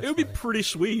 Yeah, it that's would be funny. pretty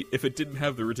sweet if it didn't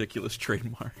have the ridiculous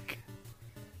trademark.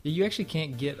 You actually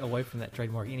can't get away from that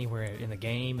trademark anywhere in the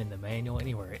game, in the manual,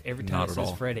 anywhere. Every time Not it at says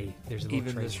all. Freddy, there's a little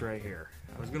Even this trademark. right here.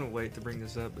 I was going to wait to bring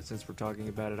this up, but since we're talking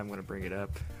about it, I'm going to bring it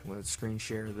up. I'm going to screen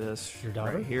share this Your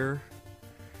daughter? right here.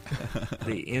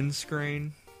 The end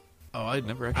screen. Oh, I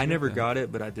never actually I never that. got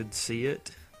it, but I did see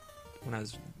it when I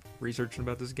was researching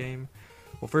about this game.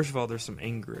 Well, first of all, there's some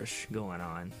English going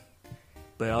on,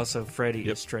 but also Freddy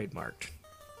Yep. is trademarked.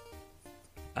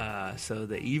 So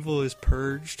the evil is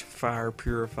purged, fire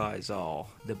purifies all.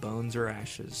 The bones are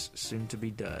ashes, soon to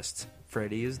be dust.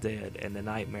 Freddy is dead, and the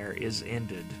nightmare is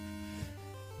ended.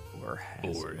 Or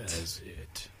has Or it? has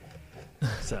it.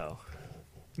 So,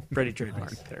 Freddy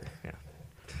trademarked there. Yeah.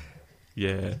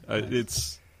 Yeah,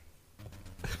 it's.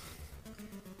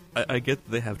 I get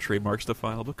they have trademarks to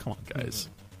file, but come on, guys.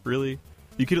 Really?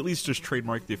 You could at least just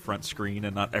trademark the front screen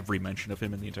and not every mention of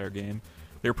him in the entire game.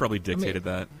 They probably dictated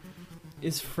that.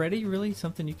 Is Freddy really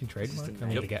something you can trademark? Just a I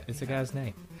mean, name. it's a guy's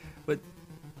name. But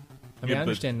I mean, Yeah, I but-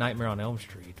 understand Nightmare on Elm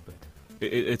Street, but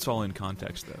It's all in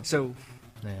context, though. so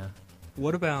yeah.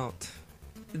 what about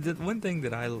the one thing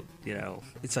that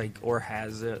it's like, or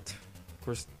has it? Of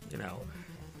course,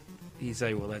 you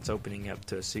say, well, that's opening up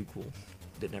to a sequel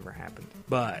that never happened.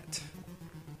 But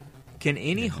can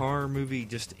any horror movie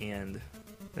just end?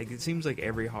 Like, it seems like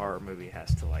every horror movie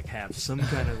has to like have some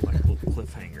kind of like little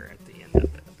cliffhanger at the end of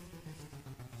it.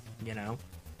 You know?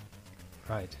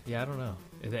 Right. Yeah, I don't know.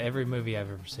 Every movie I've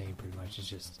ever seen pretty much is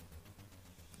just,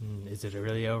 is it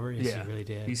really over? Is he really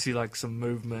dead? You see like some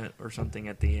movement or something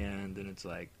at the end, and it's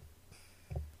like,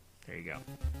 there you go.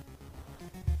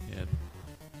 Yeah,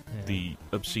 Yeah. the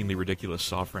obscenely ridiculous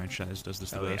Saw franchise does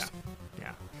this the best.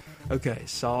 Yeah. Okay,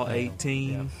 Saw Yeah.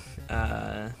 18.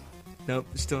 Nope,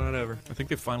 still not over. I think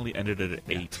they finally ended it at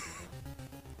Yeah. 8.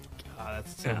 God,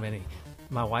 that's so Yeah. many.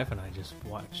 My wife and I just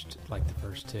watched like the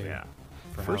first two Yeah.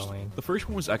 for First, Halloween. the first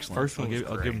one was excellent. First one was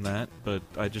I'll give them great. that, but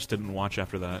I just didn't watch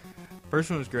after that. First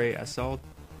one was great. I saw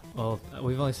Well,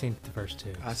 we've only seen the first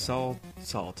two. so.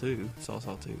 Saw 2. Saw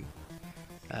 2.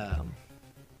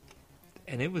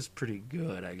 And it was pretty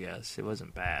good, I guess. It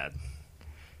wasn't bad.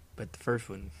 But the first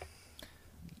one,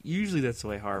 usually that's the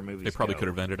way horror movies They probably go. could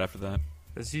have ended after that.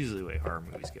 That's usually the way horror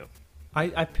movies go.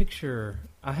 I picture,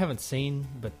 I haven't seen,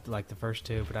 but like the first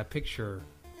two, but I picture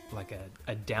like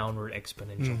a downward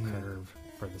exponential Mhm. curve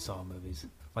for the Saw movies.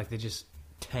 Like they just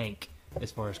tank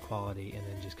as far as quality and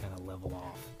then just kind of level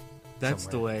off. That's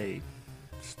the somewhere. way,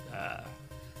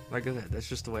 like I said, that's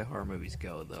just the way horror movies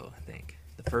go, though, I think.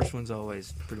 The first one's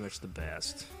always pretty much the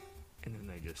best, and then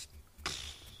they just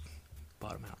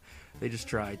bottom out. They just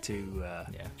try to,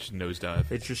 Yeah. Just nosedive.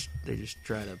 they just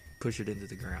try to push it into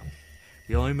the ground.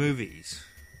 The only movies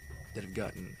that have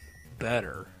gotten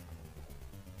better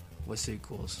with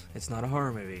sequels, it's not a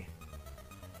horror movie,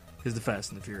 is the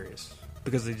Fast and the Furious,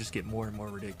 because they just get more and more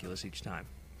ridiculous each time.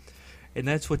 And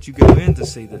that's what you go in to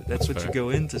see. That's what fair. you go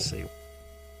in to see.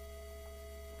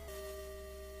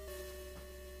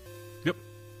 Yep.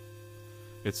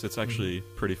 It's actually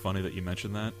pretty funny that you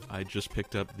mentioned that. I just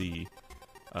picked up the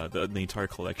entire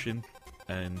collection,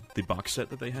 and the box set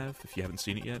that they have, if you haven't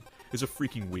seen it yet, is a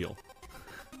freaking wheel.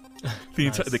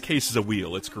 Nice. The case is a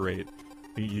wheel. It's great.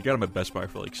 You got them at Best Buy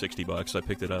for like $60. I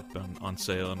picked it up on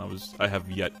sale, and I have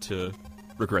yet to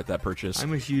regret that purchase.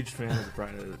 I'm a huge fan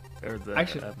of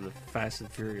Actually- of the Fast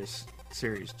and Furious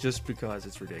series, just because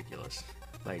it's ridiculous.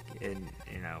 Like, and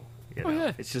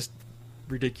yeah. it's just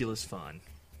ridiculous fun.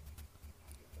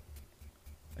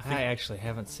 I actually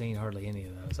haven't seen hardly any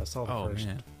of those. I saw the Oh first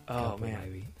man, Oh couple, man,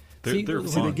 maybe. They're so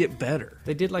fun. they get better.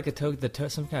 They did like some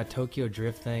kind of Tokyo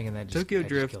Drift thing, and that just Tokyo that just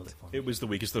Drift, killed it for me. It was the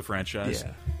weakest of the franchise.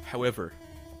 Yeah. However,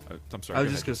 I'm sorry. I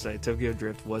was go just ahead. gonna say Tokyo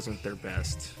Drift wasn't their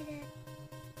best.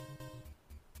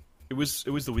 It was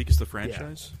the weakest of the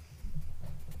franchise,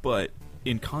 but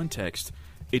in context,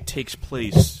 it takes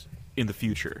place in the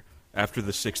future after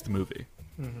the 6th movie.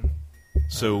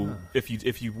 So if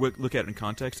you look at it in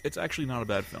context, it's actually not a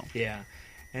bad film. Yeah,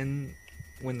 and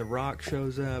when The Rock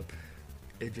shows up,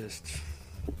 it just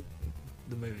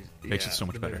the movies Makes it so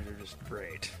much the better. Movies are just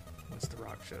great once The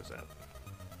Rock shows up.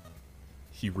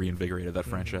 He reinvigorated that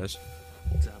franchise,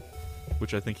 So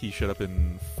which I think he showed up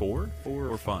in 4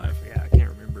 or 5. Yeah, I can't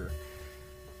remember.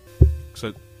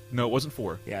 So no, it wasn't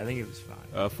 4. Yeah, I think it was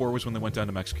 5. 4 was when they went down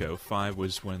to Mexico. 5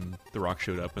 was when The Rock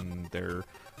showed up and they're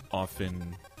off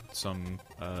in some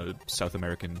South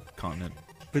American continent.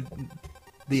 But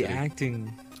the City.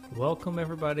 acting. Welcome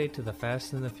everybody to the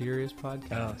Fast and the Furious Oh,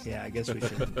 podcast. yeah, I guess we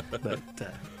shouldn't. But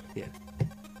yeah,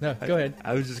 No, go ahead.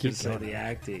 I was just Keep gonna say going. the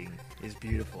acting is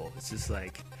beautiful. It's just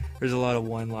like there's a lot of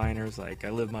one-liners like "I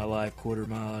live my life quarter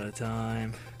mile at a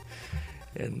time"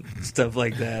 and stuff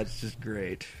like that. It's just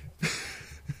great.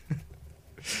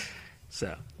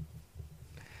 So,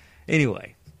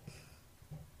 anyway,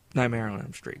 Nightmare on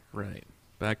Elm Street. Right.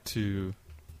 Back to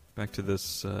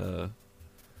this kind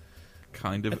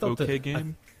I of thought okay the-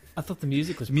 game. I thought the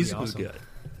music was The pretty music was awesome.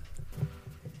 good.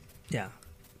 Yeah,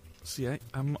 See,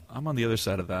 I'm on the other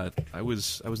side of that. I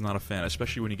was not a fan,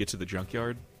 especially when you get to the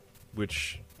junkyard,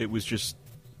 which it was just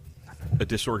a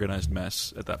disorganized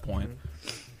mess at that point.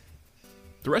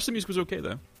 The rest of the music was okay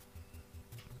though.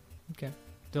 Okay.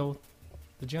 Though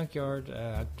the junkyard,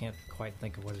 I can't quite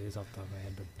think of what it is off the top of my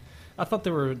head, but I thought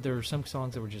there were some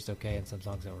songs that were just okay and some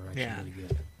songs that were actually Yeah. really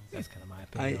good. That's kind of my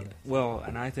opinion on it.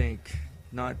 and I think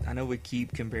not. I know we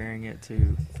keep comparing it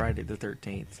to Friday the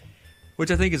 13th,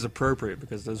 which I think is appropriate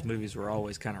because those movies were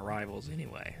always kind of rivals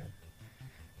anyway.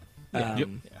 Yeah, yep.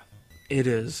 Yeah. It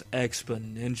is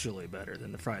exponentially better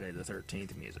than the Friday the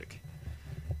 13th music.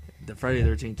 The Friday the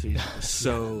 13th music was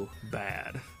so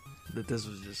bad that this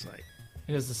was just like,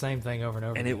 It was the same thing over and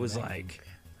over. and it again, was man. like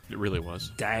It really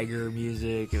was. dagger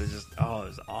music. It was just, it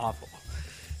was awful.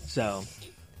 So,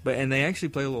 and they actually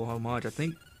play a little homage.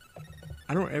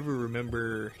 I don't ever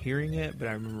remember hearing it, but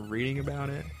I remember reading about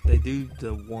it. They do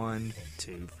the 1,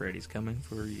 2, Freddy's Coming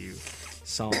for You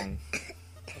song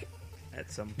at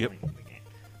some point Yep. in the game.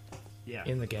 Yeah.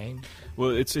 in the game. Well,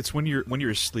 it's when you're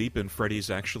asleep and Freddy's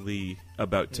actually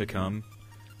about to come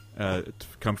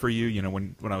for you. You know,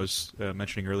 when I was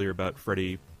mentioning earlier about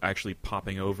Freddy actually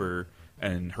popping over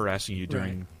and harassing you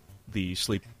during Right. the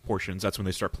sleep portions. That's when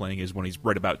they start playing. Is when he's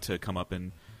right about to come up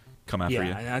and come after Yeah,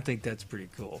 you. and I think that's pretty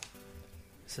cool.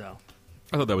 So,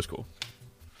 I thought that was cool.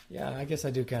 Yeah, I guess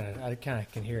I kind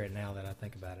of can hear it now that I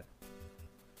think about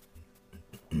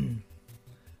it.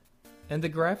 And the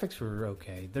graphics were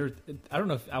okay. I don't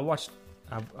know if I watched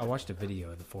a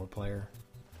video of the 4-player,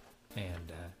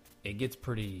 and it gets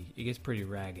pretty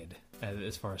ragged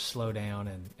as far as slow down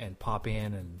and pop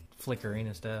in and flickering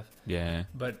and stuff. Yeah,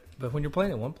 But when you're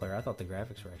playing it 1-player, I thought the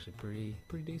graphics were actually pretty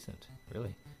decent.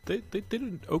 Really. they did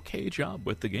an okay job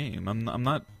with the game. I'm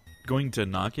not going to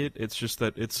knock it. It's just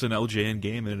that it's an LJN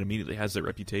game and it immediately has that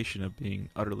reputation of being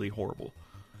utterly horrible.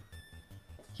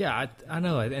 Yeah, I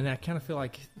know, and I kind of feel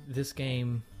like this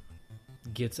game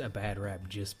gets a bad rap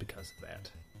just because of that.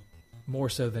 More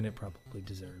so than it probably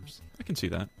deserves. I can see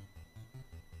that.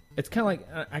 It's kind of like,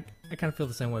 I kind of feel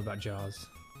the same way about Jaws.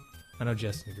 I know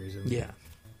Justin agrees with me. yeah.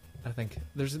 I think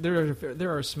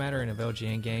there are a smattering of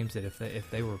LGN games that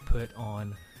if they were put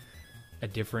on a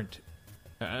different,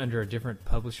 under a different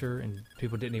publisher and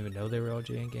people didn't even know they were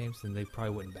LGN games, then they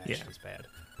probably wouldn't bash Yeah. as bad.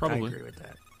 Probably. I agree with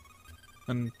that.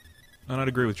 And I'd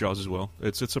agree with Jaws as well.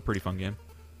 It's a pretty fun game.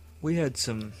 We had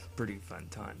some pretty fun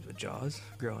times with Jaws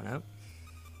growing up.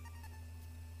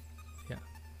 Yeah,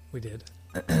 we did.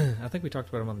 I think we talked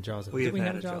about them on the Jaws episode. We Did have we had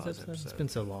have a a Jaws Jaws episode? It's episode. been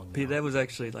so long. Pete, now. that was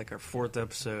actually like our 4th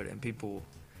episode, and people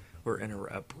were in a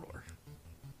uproar.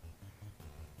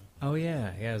 Oh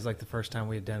yeah, it was like the first time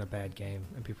we had done a bad game,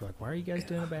 and people were like, "Why are you guys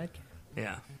doing a bad game?"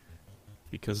 Yeah.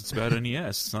 Because it's about NES.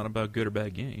 It's not about good or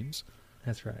bad games.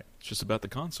 That's right. It's just about the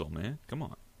console, man. Come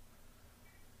on.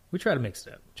 We try to mix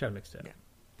it up. Yeah.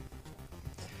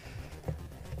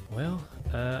 Well,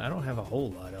 I don't have a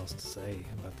whole lot else to say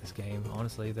about this game,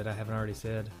 honestly, that I haven't already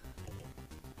said.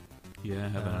 Yeah, I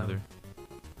haven't Um, either.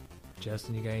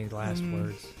 Justin, you got any last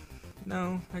words?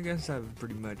 No, I guess I've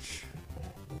pretty much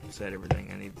said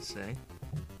everything I need to say.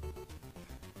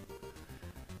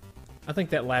 I think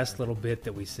that last little bit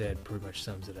that we said pretty much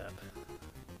sums it up.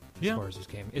 As Yeah. far as this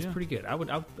game, it's Yeah. pretty good. I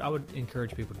would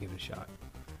encourage people to give it a shot.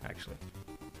 Actually,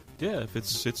 Yeah, if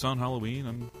it's on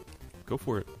Halloween, go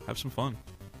for it. Have some fun.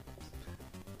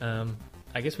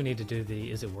 I guess we need to do the.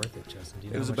 Is it worth it, Justin? Do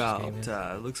you know It was how much this game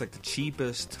about. is? Looks like the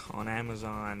cheapest on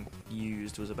Amazon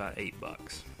used was about $8.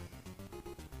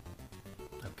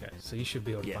 Okay, so you should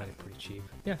be able to Yeah. find it pretty cheap.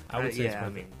 Yeah, I would say it's yeah, I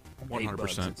worth mean, it. 100%.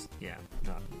 $8, yeah,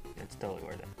 no, it's totally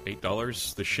worth it.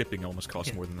 $8. The shipping almost costs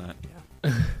Yeah. more than that.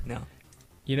 Yeah, no,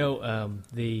 You know,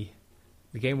 the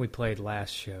game we played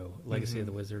last show, Legacy of Mhm.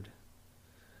 the Wizard.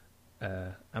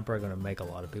 I'm probably going to make a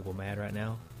lot of people mad right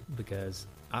now because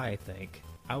I think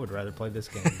I would rather play this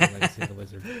game than Legacy of the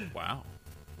Wizard. Wow.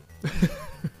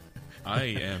 I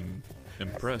am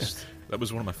impressed. That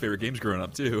was one of my favorite games growing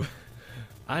up too.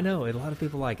 I know a lot of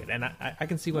people like it, and I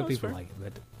can see why No, that's people fair. like it,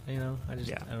 but I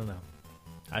don't know.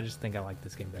 I just think I like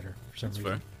this game better for some That's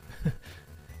reason. fair.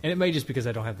 And it may just because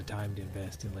I don't have the time to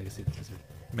invest in Legacy of the Wizard.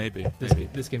 Maybe.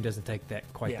 This game doesn't take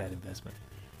quite Yeah. that investment.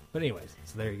 But anyways,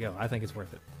 so there you go. I think it's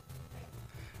worth it.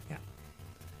 yeah,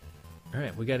 All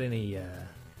right, we got any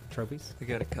trophies? I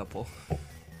got a couple.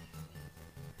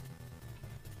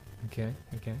 Okay.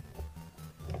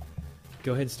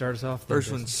 Go ahead and start us off. then, First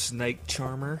Jason. one's Snake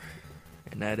Charmer,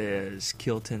 and that is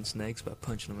kill 10 snakes by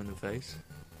punching them in the face.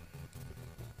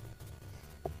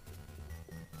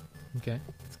 Okay,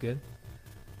 that's good.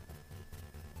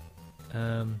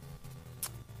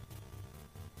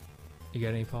 You got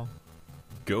any, Paul?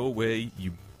 Go away,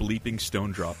 you bleeping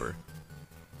stone dropper.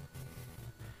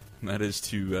 And that is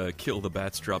to kill the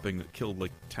bats dropping, kill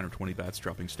like 10 or 20 bats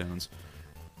dropping stones.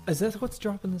 Is that what's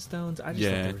dropping the stones? I just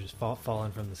Yeah. thought they were just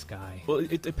falling from the sky. Well,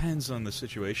 it depends on the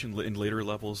situation. In later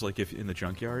levels, like if in the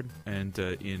junkyard and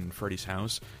in Freddy's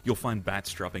house, you'll find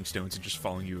bats dropping stones and just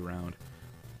following you around.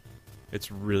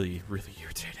 It's really, really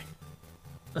irritating.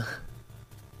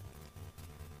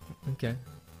 Okay.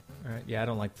 All right. Yeah, I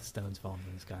don't like the stones falling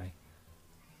from the sky.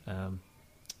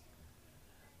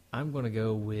 I'm going to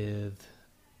go with.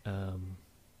 I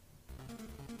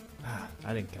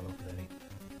didn't come up with any.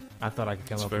 I thought I could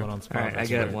come That's up fair. with one on the spot. All right, I That's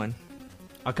got fair. one.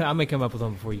 I may come up with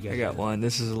one before you guys. I got do. one.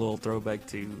 This is a little throwback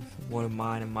to one of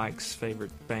mine and Mike's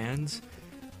favorite bands,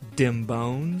 Dim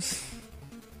Bones,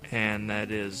 and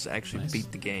that is actually Nice.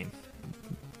 beat the game.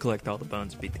 Collect all the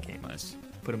bones, beat the game. Nice.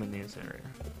 Put them in the incinerator.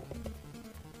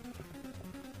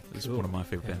 This Cool. is one of my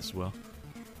favorite Yeah. bands as well.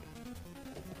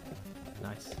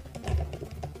 Nice.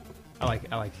 I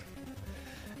like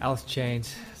Alice in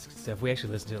Chains stuff. We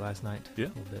actually listened to it last night. Yeah. A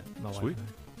little bit. My Sweet. wife and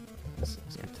I.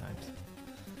 It's good times.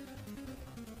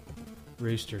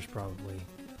 Rooster's probably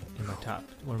in my top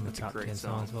one of my That's a top great 10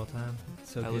 songs song. of all time.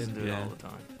 So I good. listen to it Yeah. all the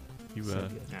time. You So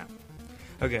good. Yeah.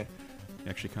 Okay.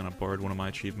 actually kind of borrowed one of my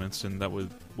achievements, and that would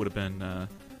have been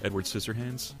Edward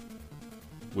Scissorhands,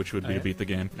 which would be Oh, yeah? to beat the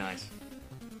game. Nice.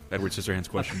 Edward Scissorhands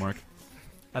question mark.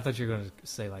 I thought you were going to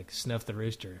say like Snuff the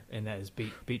Rooster, and that is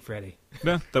beat Freddy.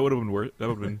 No, that would have been worth. That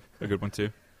would have been a good one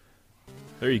too.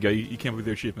 There you go. You came up with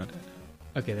your achievement.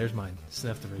 Okay, there's mine.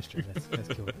 Snuff the Rooster. That's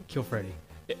kill Freddy.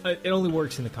 It only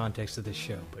works in the context of this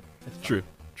show, but that's fine. True.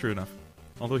 True enough.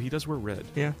 Although he does wear red.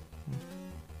 Yeah.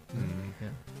 Mm. Yeah.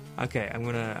 Okay,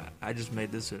 I just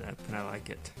made this one up, and I like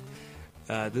it.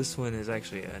 This one is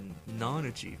actually a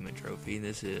non-achievement trophy.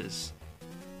 This is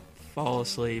fall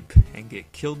asleep and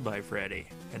get killed by Freddy.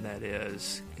 And that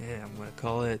is, I'm going to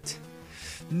call it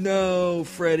No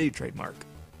Freddy trademark.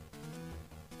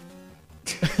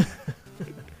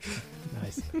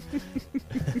 Nice.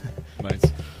 Nice.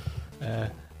 Well,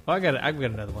 I've got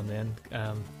another one then.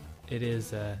 It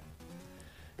is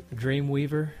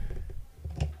Dreamweaver,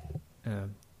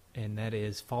 and that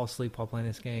is fall asleep while playing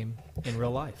this game in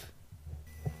real life.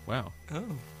 Wow. Oh,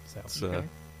 So It's, okay.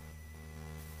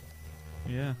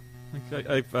 Yeah.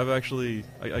 I've actually,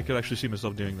 I could actually see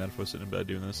myself doing that if I was sitting in bed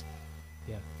doing this.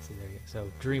 yeah, see there you go.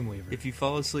 So Dreamweaver. If you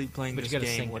fall asleep playing But you this gotta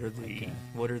game, sing what it, are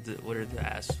the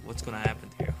like, what's going to happen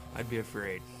to you? I'd be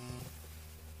afraid.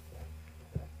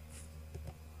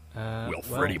 Well,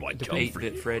 Freddy might come depends- for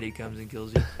 8-bit you. Freddy comes and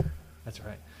kills you. That's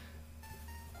right.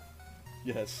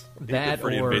 Yes. That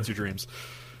Freddy or- invades your dreams.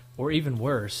 Or even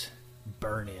worse,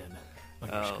 burn in on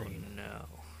your Oh screen. no.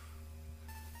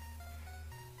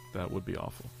 That would be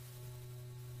awful.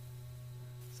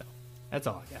 So that's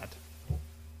all I got.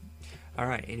 All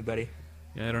right, anybody?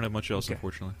 Yeah, I don't have much else, Okay.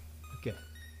 unfortunately. Okay,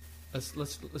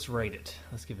 let's rate it.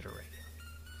 Let's give it a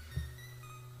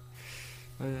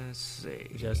rating. Let's see.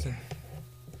 Justin,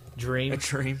 Dream. A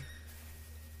dream.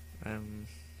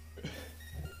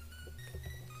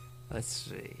 Let's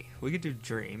see. We could do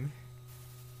dream.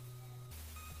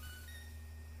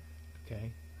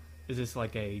 Okay. Is this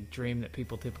like a dream that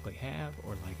people typically have,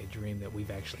 or like a dream that we've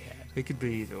actually had? It could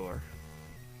be either or.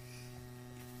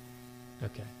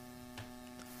 Okay.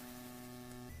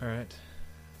 All right.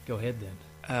 Go ahead then.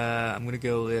 I'm gonna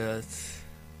go with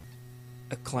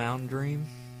a clown dream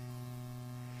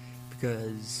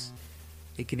because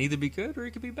it can either be good or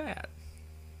it can be bad.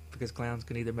 Because clowns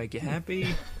can either make you happy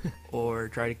or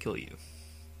try to kill you.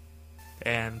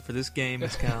 And for this game,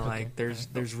 it's kind of like there's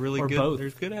really Or good both.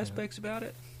 there's good aspects about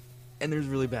it, and there's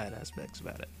really bad aspects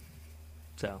about it.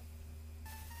 So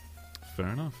Fair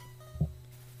enough.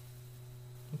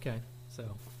 Okay, so,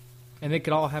 and it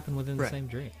could all happen within the Right. same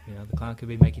dream. You know, the clown could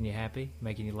be making you happy,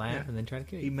 making you laugh, Yeah. and then try to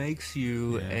kill he you. makes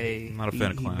you Yeah, I'm not a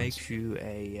fan of he clowns. makes you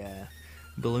a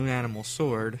balloon animal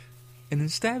sword, and then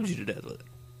stabs you to death with it.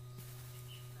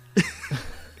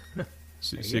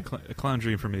 See, a clown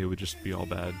dream for me would just be all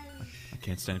bad. I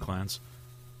can't stand clowns.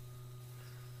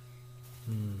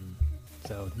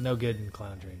 So, no good in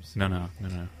clown dreams. No,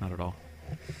 not at all.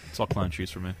 It's all clown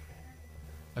cheese for me.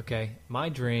 Okay, my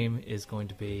dream is going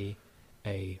to be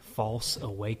a false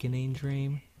awakening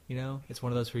dream. You know, it's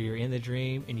one of those where you're in the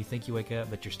dream and you think you wake up,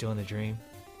 but you're still in the dream.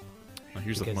 Now,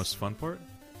 here's the Because- most fun part: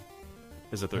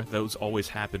 is that those always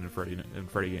happen in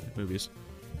Freddy movies.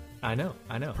 I know.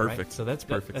 Right? Perfect. So that's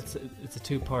Perfect. It's a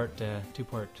two-part,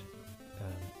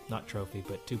 not trophy,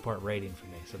 but two-part rating for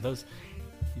me. So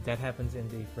that happens in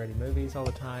the Freddy movies all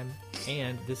the time,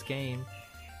 and this game,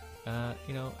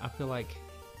 you know, I feel like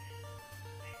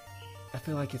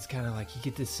it's kind of like you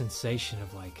get this sensation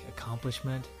of like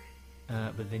accomplishment,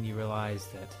 but then you realize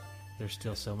that there's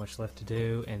still so much left to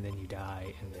do, and then you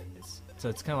die, and then it's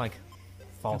kind of like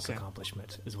false Okay.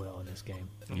 accomplishment as well in this game.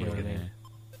 I'm You know what I with mean?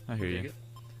 I hear Dig you. it.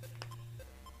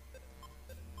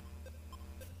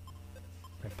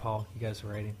 Right, Paul, you guys a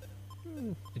rating?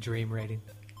 A dream rating?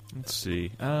 Let's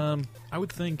see. I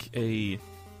would think the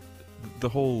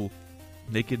whole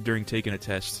naked during taking a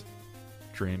test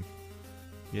dream.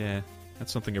 Yeah,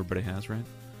 that's something everybody has, right?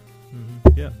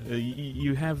 Mm-hmm. Yeah.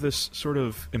 You have this sort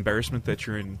of embarrassment that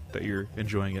you're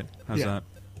enjoying it. How's Yeah. that?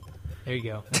 There you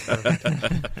go. That's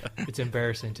perfect. It's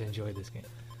embarrassing to enjoy this game.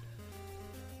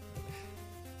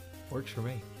 Works for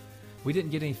me. We didn't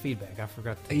get any feedback. I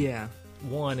forgot. Yeah.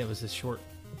 One, it was a short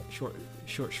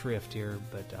shrift here,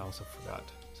 but I also forgot,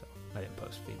 so I didn't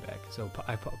post feedback. So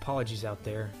apologies out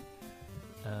there.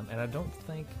 And I don't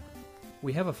think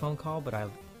we have a phone call, but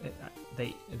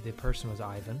the person was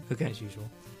Ivan, Okay. as usual.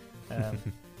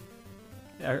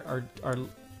 Our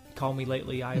call me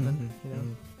lately, Ivan. Mhm,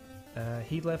 You know,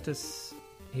 he left us.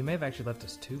 He may have actually left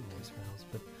us 2 voicemails,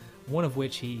 but one of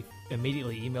which he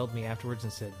immediately emailed me afterwards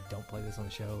and said, "Don't play this on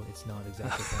the show. It's not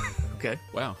exactly funny." for me." Okay.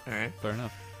 Wow. All right. Fair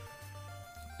enough.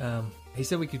 He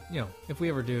said we could, you know, if we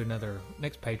ever do another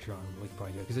next Patreon, we could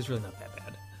probably do it because it's really not that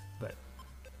bad. But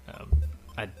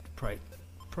I'd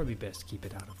probably be best to keep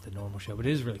it out of the normal show. But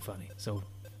it is really funny, so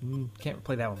can't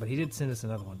play that one. But he did send us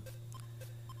another one.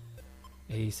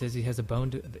 He says he has a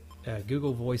bone to.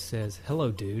 Google Voice says,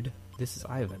 "Hello, dude. This is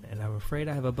Ivan, and I'm afraid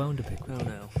I have a bone to pick with Oh you."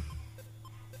 no.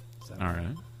 So All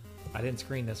right. I didn't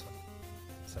screen this one,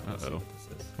 so let's see Uh-oh. what this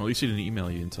is. Well, at least he didn't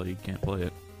email you until you can't play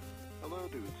it. Hello,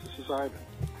 dudes. This is Ivan,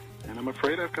 and I'm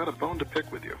afraid I've got a bone to pick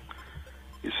with you.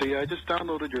 You see, I just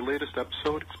downloaded your latest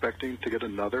episode expecting to get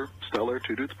another stellar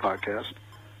Two Dudes podcast,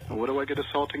 and what do I get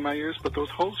assaulting my ears but those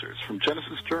hosers from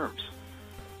Genesis Germs?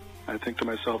 I think to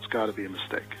myself, it's got to be a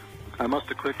mistake. I must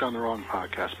have clicked on the wrong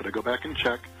podcast, but I go back and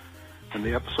check, and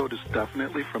the episode is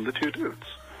definitely from the Two Dudes.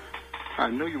 I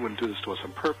knew you wouldn't do this to us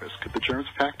on purpose. Could the germs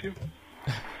pack you?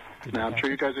 Now, I'm sure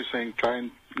you guys are saying try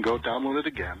and go download it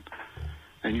again.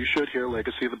 And you should hear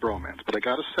Legacy of the Bromance. But I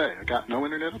gotta say, I got no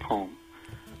internet at home.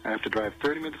 I have to drive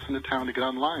 30 minutes into town to get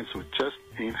online, so it just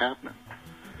ain't happening.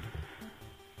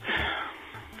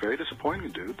 Very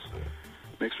disappointing, dudes.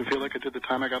 Makes me feel like I did the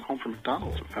time I got home from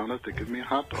McDonald's and found out they give me a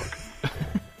hot dog.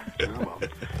 Yeah, well,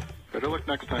 better luck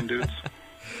next time, dudes.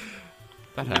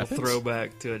 That A little happens.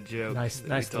 throwback to a joke. Nice that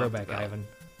we talked throwback, about Ivan.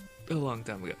 A long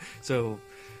time ago. So,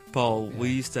 Paul, we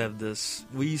used to have this.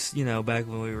 You know, back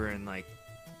when we were in like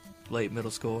late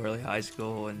middle school, early high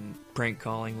school, and prank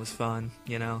calling was fun.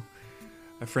 You know,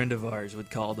 a friend of ours would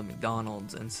call the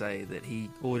McDonald's and say that he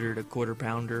ordered a quarter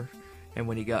pounder, and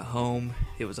when he got home,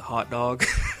 it was a hot dog.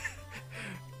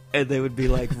 And they would be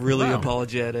like really Wow.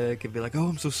 apologetic and be like, "Oh,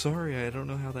 I'm so sorry. I don't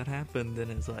know how that happened." And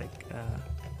it's like,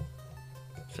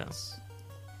 so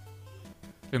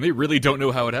And they really don't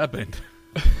know how it happened.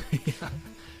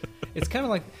 It's kind of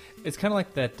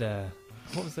like that.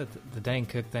 What was that? The Dane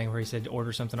Cook thing where he said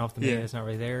order something off the menu Yeah. that's not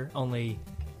really there. Only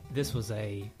this was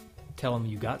a tell them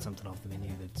you got something off the menu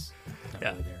that's not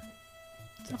Yeah. really there.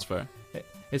 So, That's fair.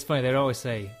 it's funny. They'd always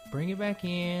say, "Bring it back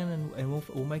in, and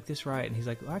we'll make this right." And he's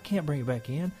like, well, "I can't bring it back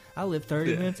in. I live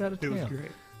 30 minutes out of it was town."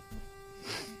 great.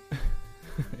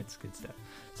 It's good stuff.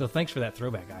 So thanks for that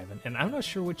throwback, Ivan. And I'm not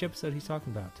sure which episode he's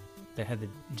talking about that had the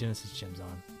Genesis gems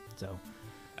on. So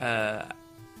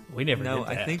We never No, did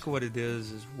that. I think what it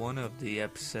is one of the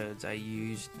episodes I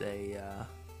used a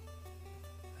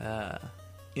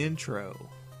intro.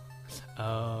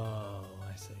 Oh,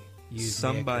 I see. Use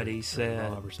Somebody Nick or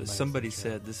said Rob or somebody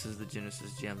said said this is the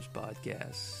Genesis Gems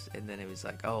podcast, and then it was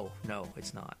like, oh no,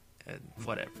 it's not, and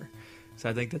whatever. So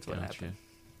I think that's what Gotcha. happened.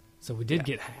 So we did Yeah.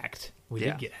 get hacked. We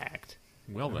Yeah. did get hacked.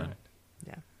 Well then. Alright.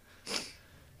 Yeah.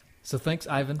 So thanks,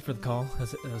 Ivan, for the call.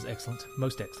 That was excellent,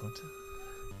 most excellent.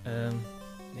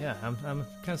 Yeah, I'm kind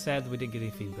of sad that we didn't get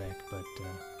any feedback, but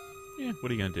Yeah, what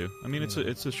are you gonna do? I mean, it's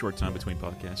a short time between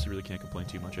podcasts. You really can't complain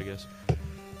too much, I guess.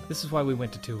 this is why we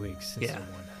went to 2 weeks instead Yeah. of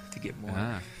one, To get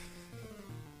more.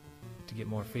 to get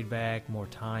more feedback, more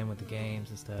time with the games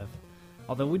and stuff.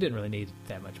 Although we didn't really need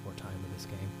that much more time with this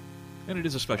game. And it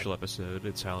is a special episode.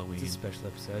 It's Halloween. It's a special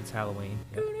episode. It's Halloween,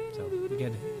 yep. So we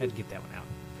had to get that one out.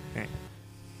 Right.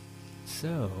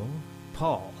 So,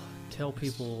 Paul, tell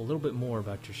people a little bit more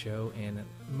about your show and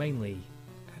mainly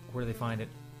where do they find it.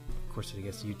 Of course, I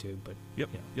guess YouTube, but Yep,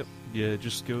 you know. yep. Yeah,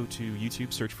 just go to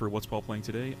YouTube, search for What's Paul Playing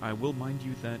Today. I will mind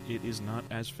you that it is not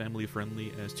as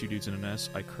family-friendly as Two Dudes and an S.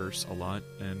 I curse a lot,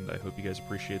 and I hope you guys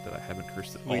appreciate that I haven't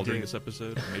cursed at We all during do. this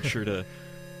episode. I made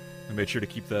sure to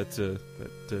keep that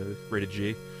rated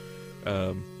G.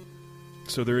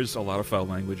 So there is a lot of foul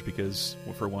language because,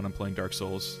 for one, I'm playing Dark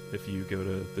Souls. If you go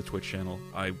to the Twitch channel,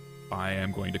 I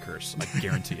am going to curse. I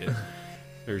guarantee it.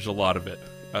 There's a lot of it.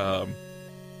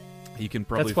 You can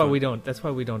probably That's why find- we don't. That's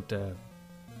why we don't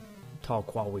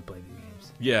talk while we play the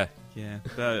games. Yeah.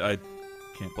 I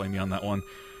can't blame you on that one.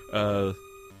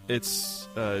 It's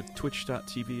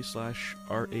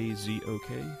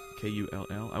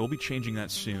twitch.tv/RAZOKKULL. I will be changing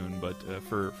that soon, but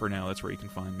for now, that's where you can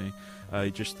find me.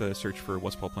 Just search for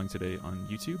What's Paul Playing Today on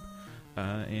YouTube,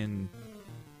 and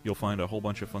you'll find a whole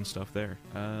bunch of fun stuff there.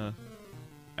 I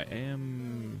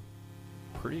am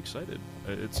pretty excited.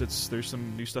 There's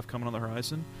some new stuff coming on the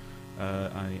horizon.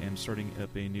 I am starting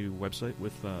up a new website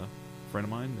with a friend of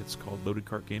mine. It's called Loaded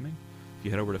Cart Gaming. If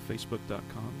you head over to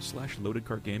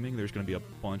facebook.com/loadedcartgaming, there's going to be a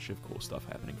bunch of cool stuff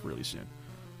happening really soon.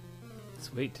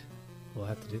 Sweet. We'll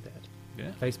have to do that.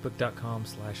 Yeah.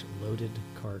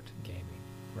 Facebook.com/loadedcartgaming.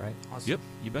 Right. Awesome. Yep,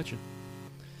 you betcha.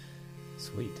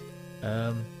 Sweet.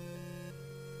 Let's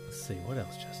see what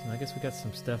else, Justin. I guess we got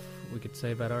some stuff we could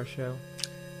say about our show.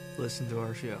 Listen to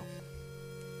our show.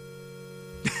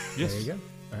 Yes. There you go.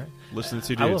 All right. Listen to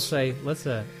Two Dudes. I will say, let's.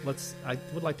 I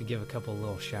would like to give a couple of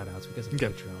little shout outs because of Okay.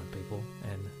 Patreon people,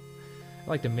 and I'd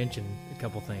like to mention a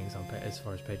couple things as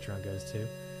far as Patreon goes too.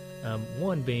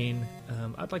 One being,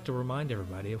 I'd like to remind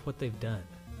everybody of what they've done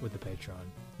with the Patreon.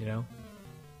 You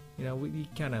know, we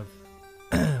kind of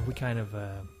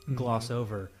gloss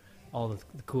over all the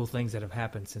cool things that have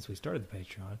happened since we started the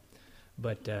Patreon,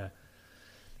 but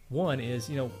one is,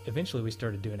 eventually we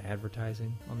started doing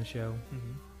advertising on the show.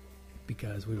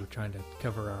 Because we were trying to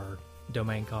cover our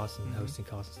domain costs and hosting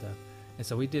costs and stuff, and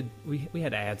so we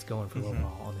had ads going for a little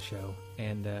while on the show,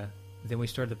 and then we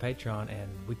started the Patreon and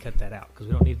we cut that out because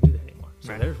we don't need to do that anymore. So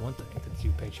Right. there's one thing that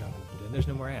you Patreon will do. There's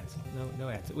no more ads. No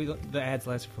ads. The ads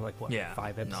lasted for 5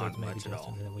 episodes not maybe, much at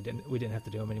all. and then we didn't have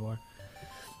to do them anymore.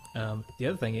 The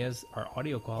other thing is our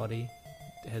audio quality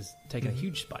has taken a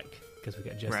huge spike because we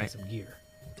got Justin Right. some gear.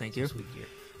 Thank Some you. sweet gear.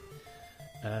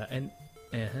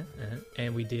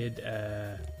 And we did.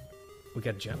 We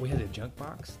had a junk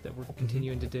box that we're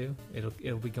continuing to do.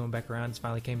 It'll be going back around. It's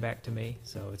finally came back to me,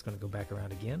 so it's going to go back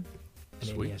around again. An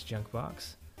Sweet. NES junk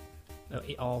box,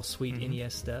 all sweet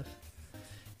NES stuff.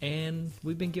 And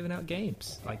we've been giving out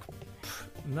games. Like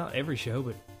not every show,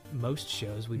 but most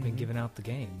shows we've been giving out the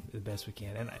game the best we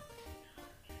can. And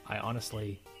I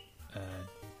honestly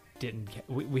didn't.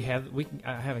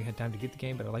 I haven't had time to get the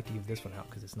game, but I'd like to give this one out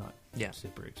because it's not Yeah.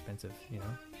 super expensive. We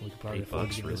could probably $8,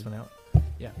 afford to give this really. one out.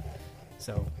 Yeah.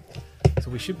 So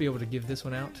we should be able to give this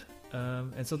one out.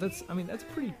 And so that's a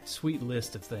pretty sweet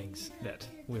list of things that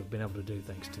we've been able to do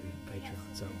thanks to Patreon.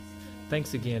 So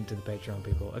thanks again to the Patreon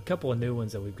people. A couple of new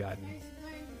ones that we've gotten.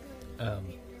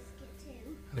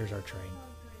 There's our train.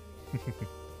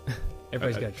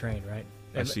 Everybody's got a train, right?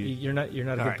 I see. You're not a good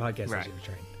All right, podcast right. unless you have a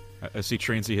train. I see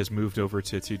Trainsy has moved over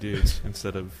to Two Dudes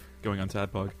instead of going on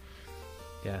Tadpog.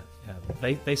 Yeah.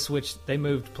 They switched. They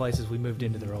moved places. We moved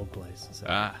into their old place.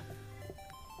 So.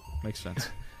 Makes sense.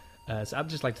 So I'd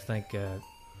just like to thank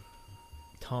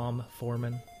Tom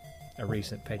Foreman, a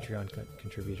recent Patreon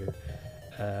contributor,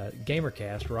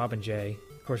 Gamercast, Rob and Jay.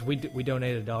 Of course, we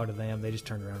donated $1 to them. They just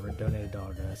turned around and donated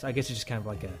 $1 to us. I guess it's just kind of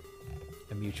like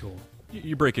a mutual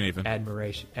You're breaking even.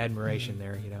 admiration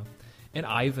there, And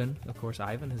Ivan, of course,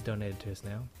 Ivan has donated to us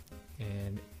now,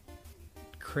 and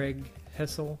Craig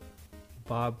Hessel,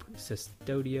 Bob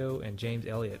Sestodio, and James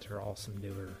Elliott are all some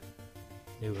newer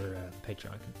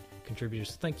Patreon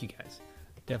contributors. Thank you guys.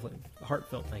 Definitely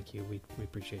heartfelt thank you. We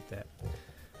appreciate that.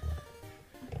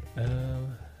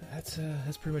 That's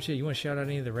pretty much it. You want to shout out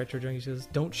any of the Retro Junkie shows?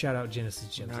 Don't shout out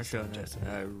Genesis Gems. Not showing that. Go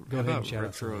How ahead about and shout out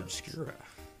Retro something else. Obscura?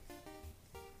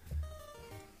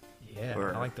 Yeah,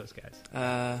 Or- I like those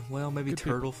guys. Well, maybe Good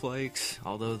people. Turtle Flakes,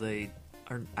 although they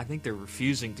are. I think they're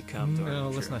refusing to come to our No,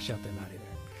 let's show. not shout them out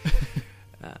either.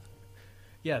 Uh,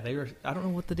 Yeah, they were. I don't know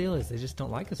what the deal is. They just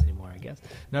don't like us anymore, I guess.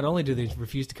 Not only do they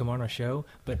refuse to come on our show,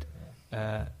 but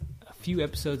a few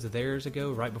episodes of theirs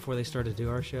ago, right before they started to do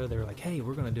our show, they were like, "Hey,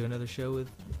 we're going to do another show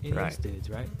with NES Right. dudes,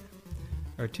 right?"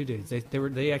 Or two dudes.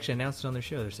 They actually announced it on their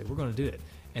show. They said, "We're going to do it,"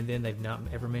 and then they've not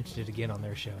ever mentioned it again on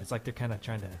their show. It's like they're kind of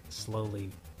trying to slowly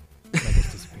make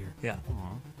us disappear. yeah,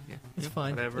 Aw. yeah, It's yeah,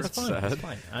 fine. Whatever. It's fine. sad. It's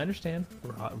fine. I understand.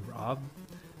 Rob,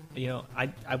 you know,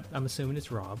 I'm assuming it's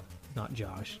Rob, not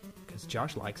Josh, because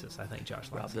Josh likes us. I think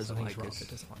Josh likes Rob us. doesn't I think it's like Rob us. that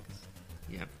doesn't like us.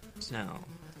 Yeah. So,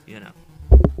 you know.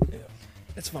 Yeah,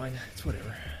 it's fine. It's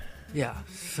whatever. Yeah.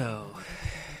 So.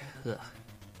 Ugh.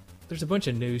 There's a bunch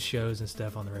of news shows and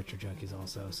stuff on the Retro Junkies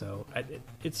also, so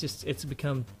it's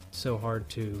become so hard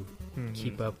to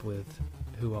keep up with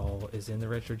who all is in the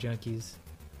Retro Junkies.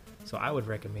 So I would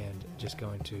recommend just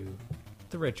going to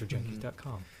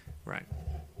theretrojunkies.com. Right.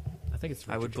 I think it's.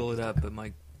 I would pull it up, but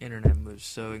my internet moves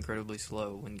so incredibly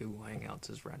slow when Google Hangouts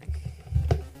is running.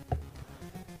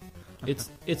 It's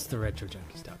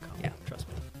theretrojunkies.com. Yeah. Trust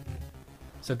me.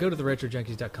 So go to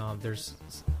theretrojunkies.com. There's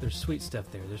sweet stuff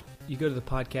there. You go to the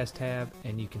podcast tab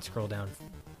and you can scroll down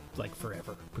like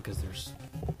forever because there's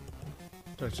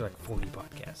like 40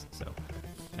 podcasts. So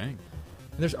Dang.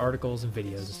 and there's articles and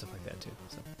videos and stuff like that too.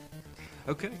 So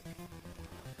Okay.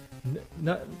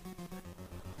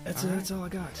 that's all I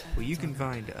got. Well, you can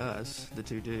find us, the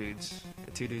two dudes,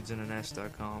 at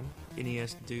twodudesandans.com,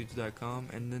 nesdudes.com,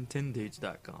 and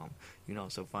nintendudes.com. You can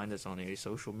also find us on any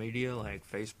social media like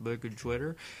Facebook and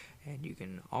Twitter, and you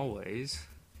can always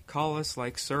call us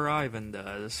like Sir Ivan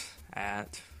does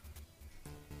at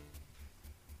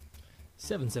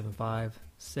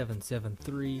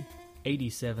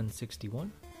 775-773-8761.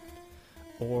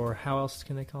 Or how else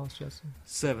can they call us, Justin?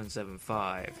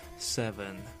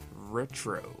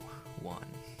 775-7-RETRO-1.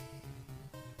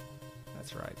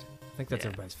 That's right. I think that's Yeah.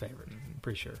 everybody's favorite. Mhm. I'm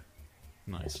pretty sure.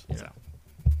 Nice. Yeah. So,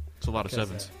 It's a lot of 'Cause,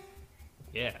 sevens.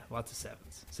 yeah, lots of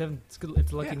sevens. Seven. It's good.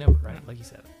 It's a lucky Yeah. number, right? Yeah. Lucky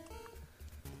seven.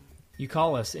 You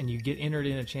call us and you get entered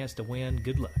in a chance to win.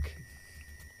 Good luck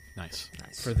Nice.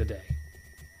 nice. for the day.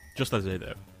 Just that day,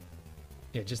 though.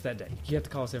 Yeah, just that day. You have to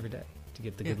call us every day to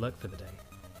get the good Yeah. luck for the day.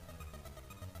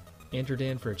 Entered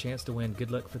in for a chance to win.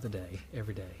 Good luck for the day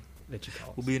every day that you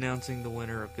call us. We'll be announcing the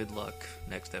winner of Good Luck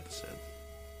next episode.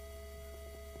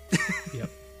 Yep.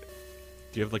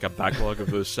 Do you have like a backlog of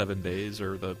those 7 days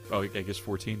or I guess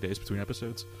 14 days between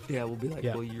episodes? Yeah, we'll be like,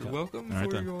 Yeah. well, you're Yeah. welcome All right,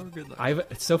 for then. your good luck.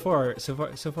 So far it's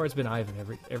been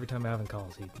Ivan. Every time Ivan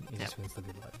calls, he just Yeah. wins the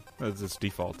good luck. That's its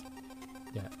default.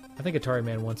 Yeah, I think Atari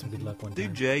Man won some good luck one time.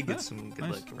 Dude Jay gets some good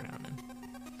nice. luck around. And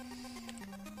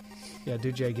Yeah,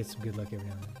 Dude Jay gets some good luck every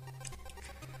now and then.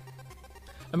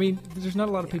 I mean, there's not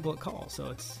a lot of Yeah. people that call, so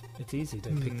it's easy to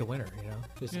pick the winner. You know,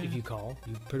 just if you call,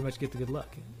 you pretty much get the good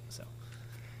luck. So,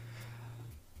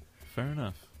 Fair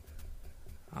enough.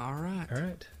 all right. all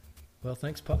right. Well,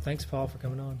 thanks, Paul. Thanks, Paul, for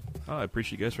coming on. Oh, I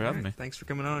appreciate you guys for having me. Thanks for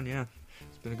coming on. Yeah,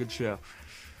 it's been a good show.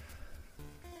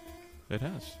 It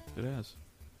has. It has.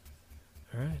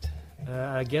 All right.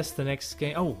 I guess the next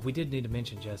game. Oh, we did need to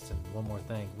mention, Justin, one more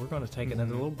thing. We're going to take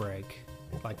another little break,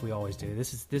 like we always do.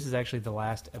 This is actually the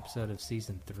last episode of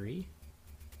season 3.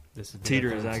 This is the Teeter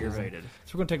third is season. aggravated.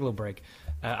 So we're going to take a little break.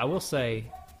 I will say,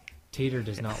 Teeter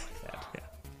does not like that. Yeah.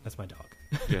 That's my dog.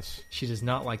 Yes. She does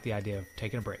not like the idea of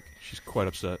taking a break. She's quite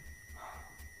upset.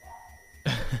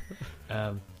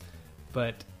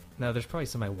 But no, there's probably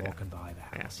somebody walking by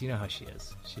the house. You know how she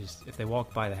is. If they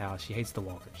walk by the house, she hates the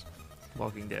walkers.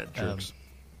 Walking Dead. Jerks.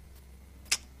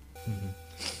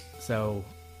 So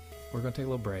we're going to take a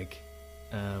little break,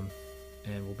 and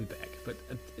we'll be back. But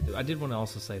I did want to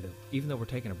also say that even though we're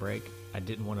taking a break, I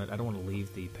don't want to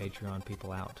leave the Patreon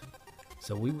people out.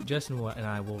 So Justin and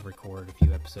I will record a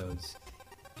few episodes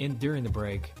during the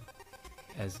break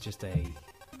as just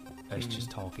us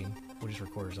just talking. We'll just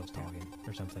record ourselves talking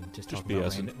or something, just talking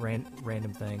about BSing.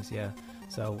 random things. Yeah.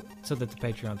 So that the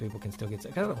Patreon people can still get.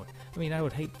 I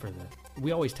would hate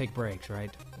we always take breaks,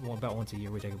 right? About once a year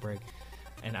we take a break,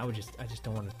 and I just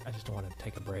don't want to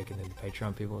take a break, and then the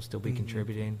Patreon people will still be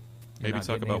contributing. You're Maybe not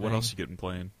talk getting about what anything. else you getting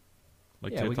playing.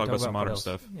 Like Yeah, to we talk can about some what modern else.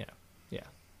 stuff. Yeah.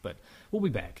 But we'll be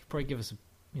back. Probably give us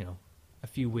a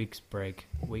few weeks break,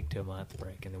 week to a month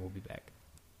break, and then we'll be back.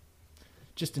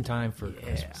 Just in time for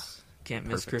Christmas. Can't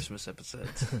miss Christmas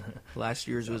episodes. Last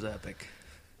year's was epic.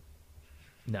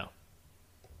 No.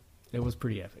 It was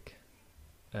pretty epic.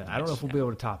 I don't know if we'll be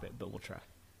able to top it, but we'll try.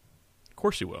 Of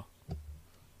course you will.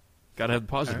 Gotta have the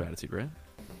positive attitude, right?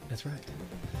 That's right.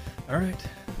 All right.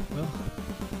 Well,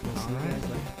 we'll see you guys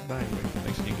later. Bye.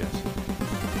 Thanks again, guys.